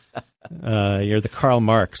 You're the Karl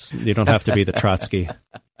Marx. You don't have to be the Trotsky.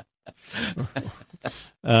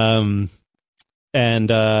 And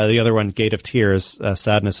the other one, Gate of Tears,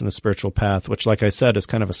 Sadness in the Spiritual Path, which, like I said, is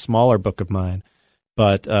kind of a smaller book of mine,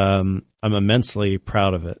 but I'm immensely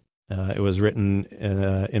proud of it. It was written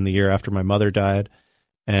in the year after my mother died,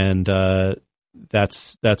 and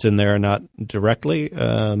that's in there, not directly,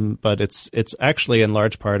 but it's actually in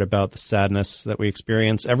large part about the sadness that we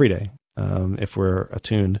experience every day if we're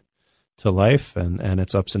attuned to life and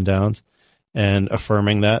its ups and downs, and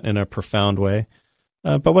affirming that in a profound way.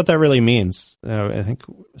 But what that really means, I think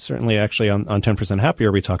certainly actually on 10%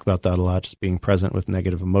 Happier, we talk about that a lot, just being present with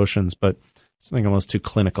negative emotions, but something almost too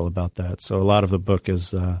clinical about that. So a lot of the book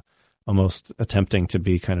is almost attempting to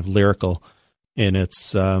be kind of lyrical in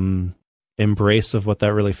its embrace of what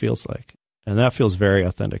that really feels like. And that feels very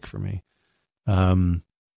authentic for me. I'm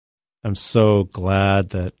so glad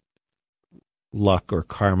that luck or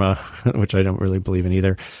karma, which I don't really believe in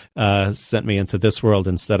either, sent me into this world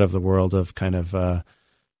instead of the world of kind of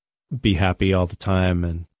be happy all the time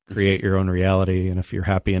and create your own reality. And if you're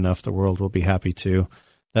happy enough, the world will be happy too.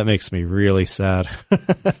 That makes me really sad.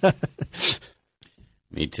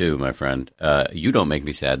 Me too, my friend. You don't make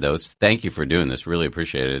me sad, though. Thank you for doing this. Really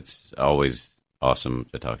appreciate it. It's always awesome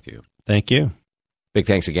to talk to you. Thank you. Big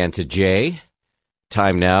thanks again to Jay.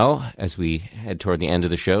 time now, as we head toward the end of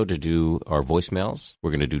the show, to do our voicemails. We're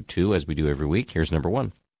going to do 2, as we do every week. Here's number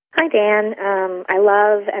 1. Hi, Dan. I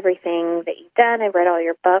love everything that you've done. I've read all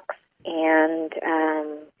your books and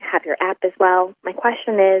have your app as well. My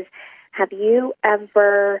question is, have you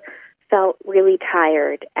ever felt really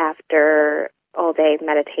tired after all day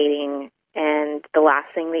meditating, and the last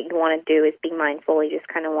thing that you want to do is be mindful? You just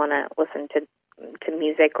kind of want to listen to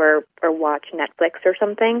music or watch Netflix or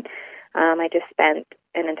something. I just spent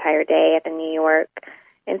an entire day at the New York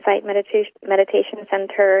Insight Meditation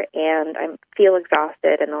Center, and I feel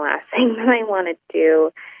exhausted, and the last thing that I want to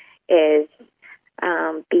do is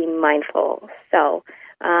be mindful. So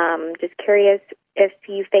just curious if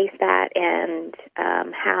you face that and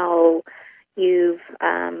how you've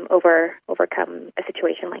overcome a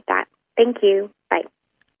situation like that. Thank you. Bye.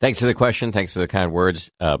 Thanks for the question. Thanks for the kind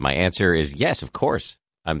words. My answer is yes, of course.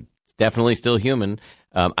 I'm definitely still human.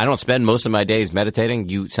 I don't spend most of my days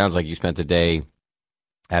meditating. Sounds like you spent a day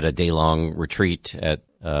at a day-long retreat at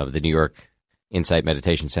the New York Insight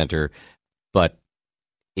Meditation Center. But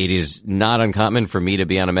it is not uncommon for me to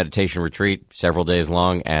be on a meditation retreat several days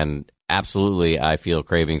long, and absolutely I feel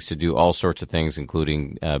cravings to do all sorts of things,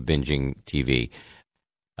 including binging TV.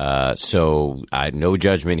 So no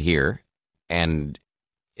judgment here. And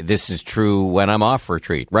this is true when I'm off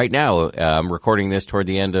retreat. Right now, I'm recording this toward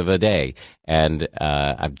the end of a day, and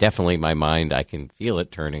I'm definitely, my mind, I can feel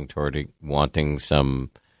it turning toward wanting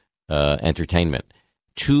some entertainment.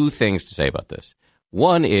 2 things to say about this.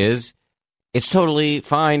 One is, it's totally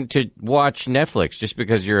fine to watch Netflix. Just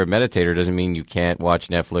because you're a meditator doesn't mean you can't watch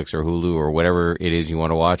Netflix or Hulu or whatever it is you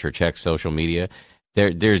want to watch, or check social media.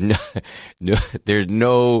 There's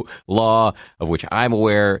no law of which I'm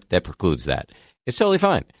aware that precludes that. It's totally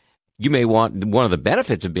fine. You may want, one of the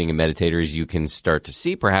benefits of being a meditator is you can start to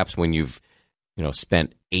see, perhaps when you've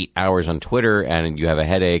spent 8 hours on Twitter and you have a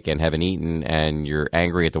headache and haven't eaten and you're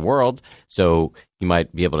angry at the world, so you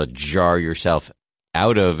might be able to jar yourself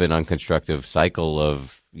out of an unconstructive cycle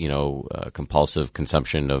of compulsive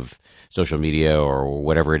consumption of social media or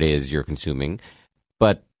whatever it is you're consuming.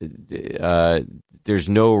 But there's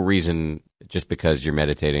no reason, just because you're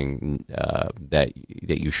meditating, that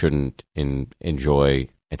you shouldn't enjoy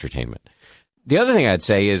entertainment. The other thing I'd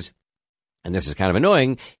say is, and this is kind of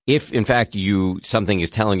annoying, if in fact something is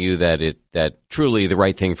telling you that truly the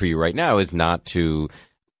right thing for you right now is not to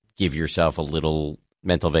give yourself a little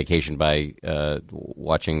mental vacation by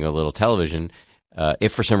watching a little television,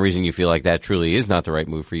 if for some reason you feel like that truly is not the right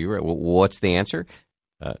move for you, right, what's the answer?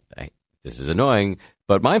 This is annoying,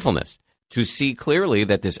 but mindfulness. To see clearly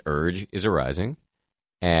that this urge is arising,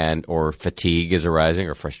 or fatigue is arising,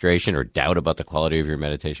 or frustration, or doubt about the quality of your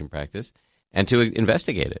meditation practice, and to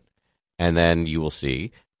investigate it. And then you will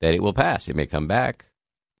see that it will pass. It may come back,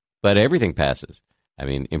 but everything passes. I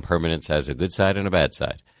mean, impermanence has a good side and a bad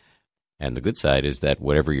side. And the good side is that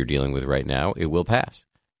whatever you're dealing with right now, it will pass.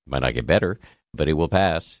 It might not get better, but it will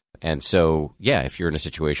pass. And so, yeah, if you're in a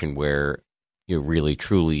situation where you really,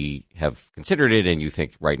 truly have considered it and you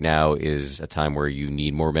think right now is a time where you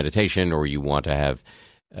need more meditation, or you want to have,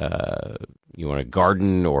 you want to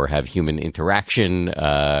garden or have human interaction,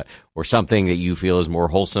 or something that you feel is more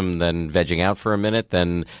wholesome than vegging out for a minute,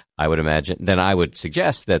 then I would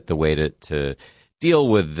suggest that the way to deal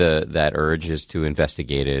with that urge is to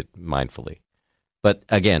investigate it mindfully. But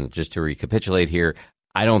again, just to recapitulate here,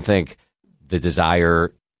 I don't think the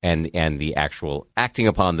desire and the actual acting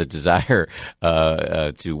upon the desire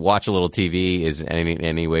to watch a little TV is in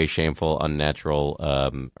any way shameful, unnatural,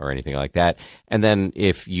 or anything like that. And then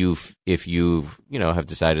if you've have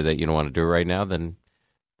decided that you don't want to do it right now, then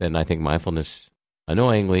I think mindfulness,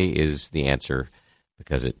 annoyingly, is the answer,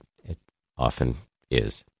 because it often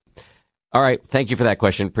is. All right. Thank you for that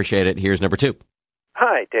question. Appreciate it. Here's number 2.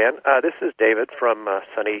 Hi, Dan. This is David from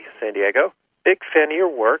sunny San Diego. Big fan of your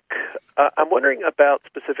work. I'm wondering about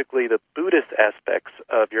specifically the Buddhist aspects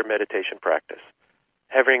of your meditation practice.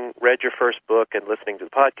 Having read your first book and listening to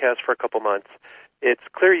the podcast for a couple months, it's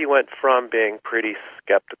clear you went from being pretty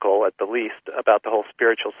skeptical, at the least, about the whole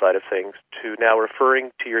spiritual side of things to now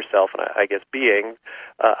referring to yourself, and I guess being,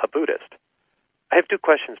 a Buddhist. I have 2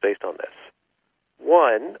 questions based on this.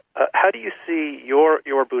 One, how do you see your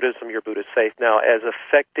Buddhism, your Buddhist faith now, as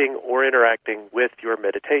affecting or interacting with your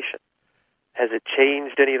meditation? Has it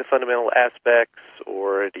changed any of the fundamental aspects,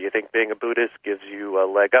 or do you think being a Buddhist gives you a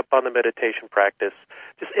leg up on the meditation practice?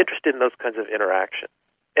 Just interested in those kinds of interactions.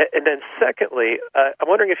 And then secondly, I'm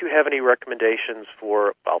wondering if you have any recommendations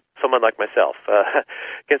for, someone like myself, I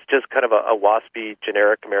guess just kind of a waspy,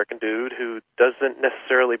 generic American dude who doesn't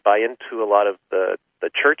necessarily buy into a lot of the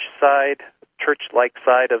church side, church-like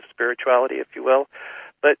side of spirituality, if you will,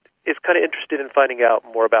 but is kind of interested in finding out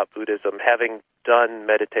more about Buddhism, having done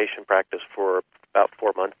meditation practice for about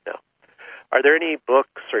 4 months now. Are there any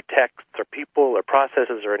books or texts or people or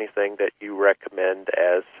processes or anything that you recommend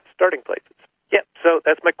as starting places? Yeah, so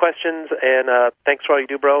that's my questions, and thanks for all you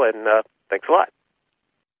do, bro, and thanks a lot.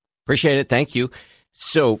 Appreciate it. Thank you.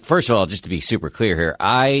 So, first of all, just to be super clear here,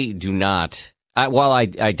 I do not, while I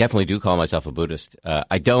definitely do call myself a Buddhist,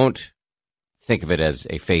 I don't think of it as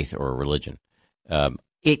a faith or a religion.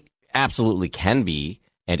 It absolutely can be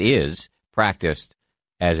and is practiced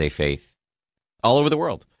as a faith all over the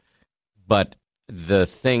world. But the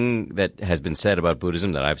thing that has been said about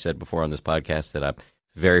Buddhism that I've said before on this podcast that I'm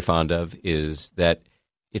very fond of is that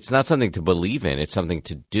it's not something to believe in, it's something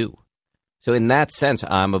to do. So in that sense,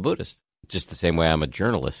 I'm a Buddhist, just the same way I'm a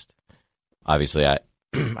journalist. Obviously,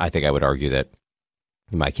 I think I would argue that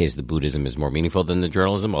in my case, the Buddhism is more meaningful than the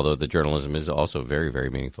journalism, although the journalism is also very, very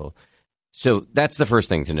meaningful. So that's the first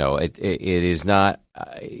thing to know. It is not,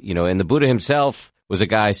 and the Buddha himself was a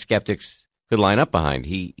guy skeptics could line up behind.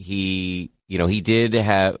 He did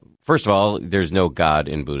have, first of all, there's no God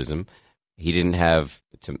in Buddhism. He didn't have,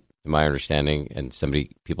 to my understanding, and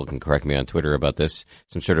people can correct me on Twitter about this,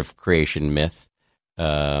 some sort of creation myth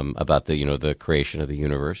about the creation of the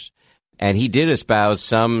universe. And he did espouse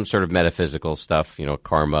some sort of metaphysical stuff,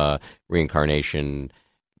 karma, reincarnation,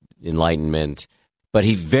 enlightenment. But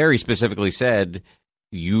he very specifically said,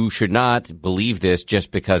 you should not believe this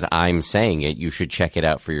just because I'm saying it. You should check it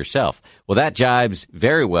out for yourself. Well, that jibes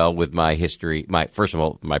very well with my history, first of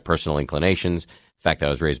all, my personal inclinations, the fact that I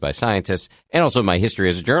was raised by scientists, and also my history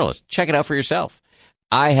as a journalist. Check it out for yourself.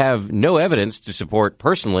 I have no evidence to support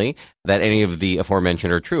personally that any of the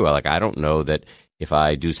aforementioned are true. I don't know that if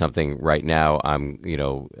I do something right now,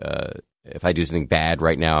 if I do something bad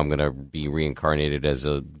right now, I'm going to be reincarnated as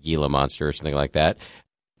a Gila monster or something like that.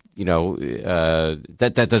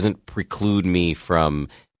 That doesn't preclude me from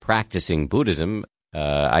practicing Buddhism.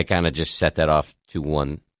 I kind of just set that off to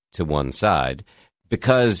one side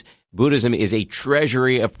because Buddhism is a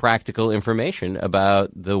treasury of practical information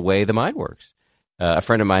about the way the mind works. A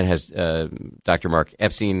friend of mine has, Dr. Mark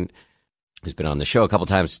Epstein, who's been on the show a couple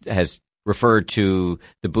times, has referred to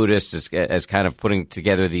the Buddhists as kind of putting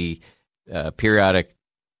together the periodic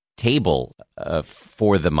table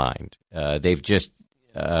for the mind. They've just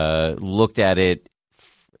looked at it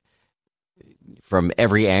from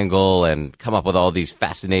every angle and come up with all these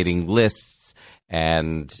fascinating lists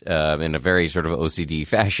and in a very sort of OCD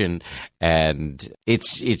fashion. And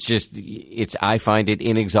I find it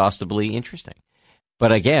inexhaustibly interesting.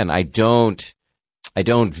 But again, I don't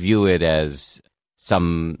view it as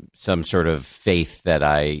some sort of faith that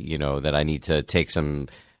I need to take some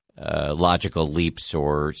logical leaps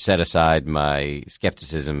or set aside my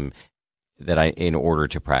skepticism in order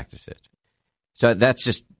to practice it. So that's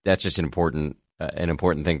just an important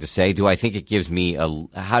thing to say. Do I think it gives me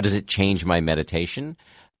how does it change my meditation?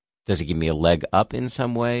 Does it give me a leg up in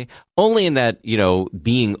some way? Only in that,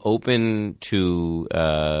 being open to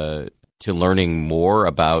learning more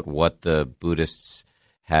about what the Buddhists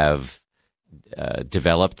have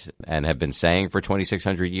developed and have been saying for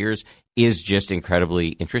 2,600 years is just incredibly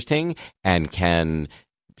interesting and can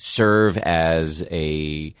serve as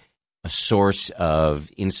a source of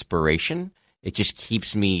inspiration. It just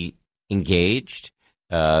keeps me engaged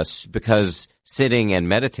because sitting and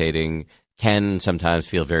meditating can sometimes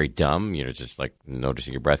feel very dumb, just like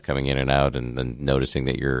noticing your breath coming in and out and then noticing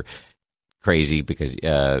that you're crazy because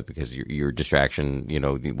your distraction,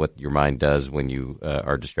 what your mind does when you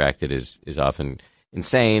are distracted is often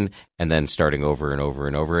insane, and then starting over and over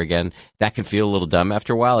and over again. That can feel a little dumb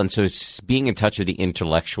after a while. And so it's being in touch with the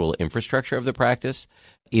intellectual infrastructure of the practice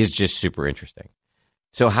is just super interesting.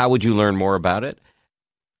 So how would you learn more about it?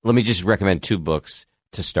 Let me just recommend 2 books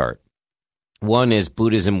to start. One is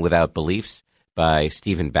Buddhism Without Beliefs by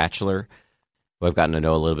Stephen Batchelor, who I've gotten to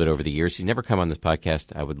know a little bit over the years. He's never come on this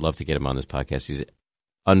podcast. I would love to get him on this podcast. He's an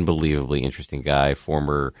unbelievably interesting guy,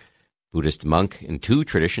 former Buddhist monk in 2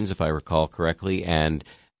 traditions, if I recall correctly, and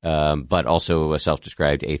but also a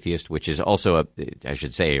self-described atheist, which is also, I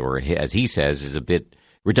should say, or as he says, is a bit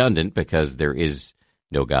redundant because there is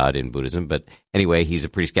no God in Buddhism. But anyway, he's a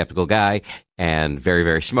pretty skeptical guy and very,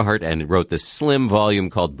 very smart, and wrote this slim volume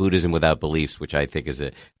called Buddhism Without Beliefs, which I think is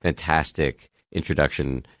a fantastic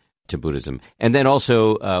introduction to Buddhism. And then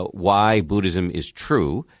also Why Buddhism is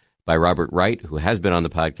True by Robert Wright, who has been on the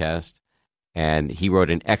podcast. And he wrote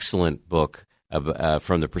an excellent book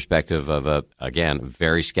from the perspective of again,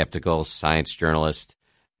 very skeptical science journalist,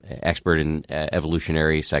 expert in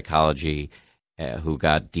evolutionary psychology, who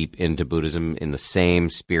got deep into Buddhism in the same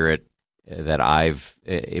spirit that I've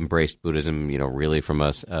embraced Buddhism, really from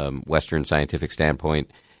a Western scientific standpoint,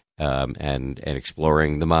 and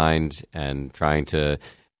exploring the mind and trying to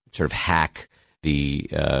sort of hack the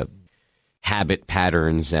habit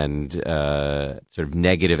patterns and sort of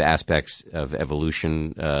negative aspects of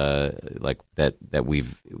evolution, like that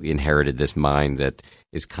we've inherited this mind that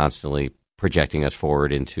is constantly projecting us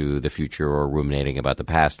forward into the future or ruminating about the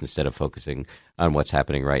past instead of focusing on what's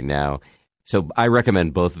happening right now. So I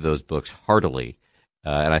recommend both of those books heartily,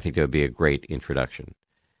 and I think that would be a great introduction.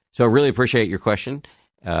 So I really appreciate your question.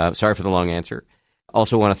 Sorry for the long answer.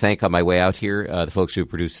 Also want to thank on my way out here the folks who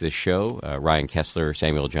produced this show, Ryan Kessler,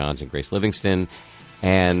 Samuel Johns, and Grace Livingston.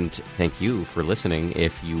 And thank you for listening.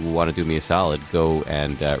 If you want to do me a solid, go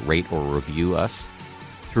and rate or review us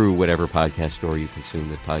through whatever podcast store you consume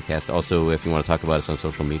this podcast. Also, if you want to talk about us on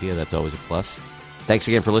social media, that's always a plus. Thanks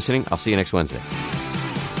again for listening. I'll see you next Wednesday.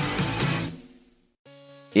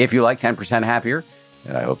 If you like 10% Happier,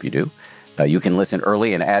 and I hope you do, you can listen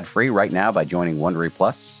early and ad-free right now by joining Wondery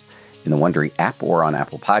Plus in the Wondery app or on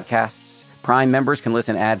Apple Podcasts. Prime members can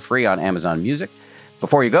listen ad-free on Amazon Music.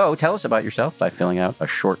 Before you go, tell us about yourself by filling out a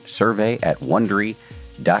short survey at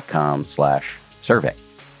Wondery.com/survey.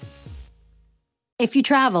 If you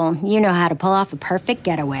travel, you know how to pull off a perfect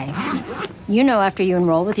getaway. You know after you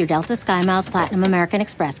enroll with your Delta SkyMiles Platinum American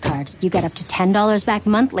Express card, you get up to $10 back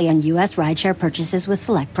monthly on U.S. rideshare purchases with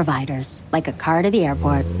select providers, like a car to the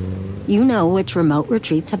airport. You know which remote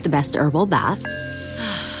retreats have the best herbal baths,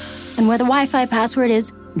 and where the Wi-Fi password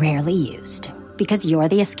is rarely used. Because you're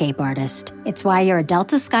the escape artist. It's why you're a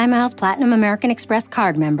Delta SkyMiles Platinum American Express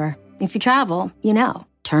card member. If you travel, you know.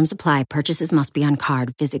 Terms apply. Purchases must be on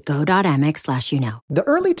card. Visit go.amex/you-know. The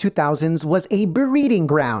early 2000s was a breeding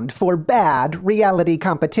ground for bad reality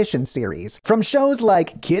competition series. From shows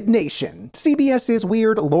like Kid Nation, CBS's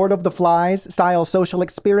weird Lord of the Flies style social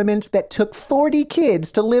experiment that took 40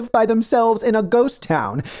 kids to live by themselves in a ghost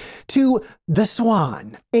town, to The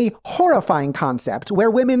Swan, a horrifying concept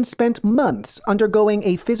where women spent months undergoing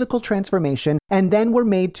a physical transformation and then were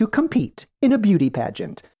made to compete in a beauty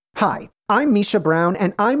pageant. Hi, I'm Misha Brown,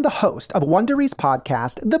 and I'm the host of Wondery's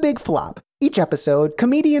podcast, The Big Flop. Each episode,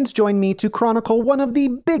 comedians join me to chronicle one of the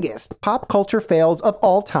biggest pop culture fails of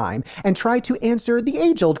all time and try to answer the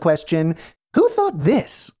age-old question, who thought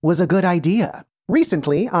this was a good idea?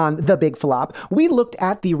 Recently, on The Big Flop, we looked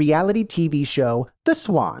at the reality TV show The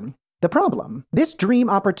Swan. The problem, this dream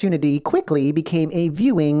opportunity quickly became a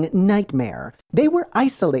viewing nightmare. They were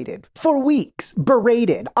isolated for weeks,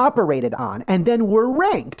 berated, operated on, and then were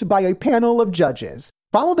ranked by a panel of judges.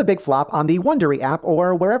 Follow The Big Flop on the Wondery app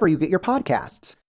or wherever you get your podcasts.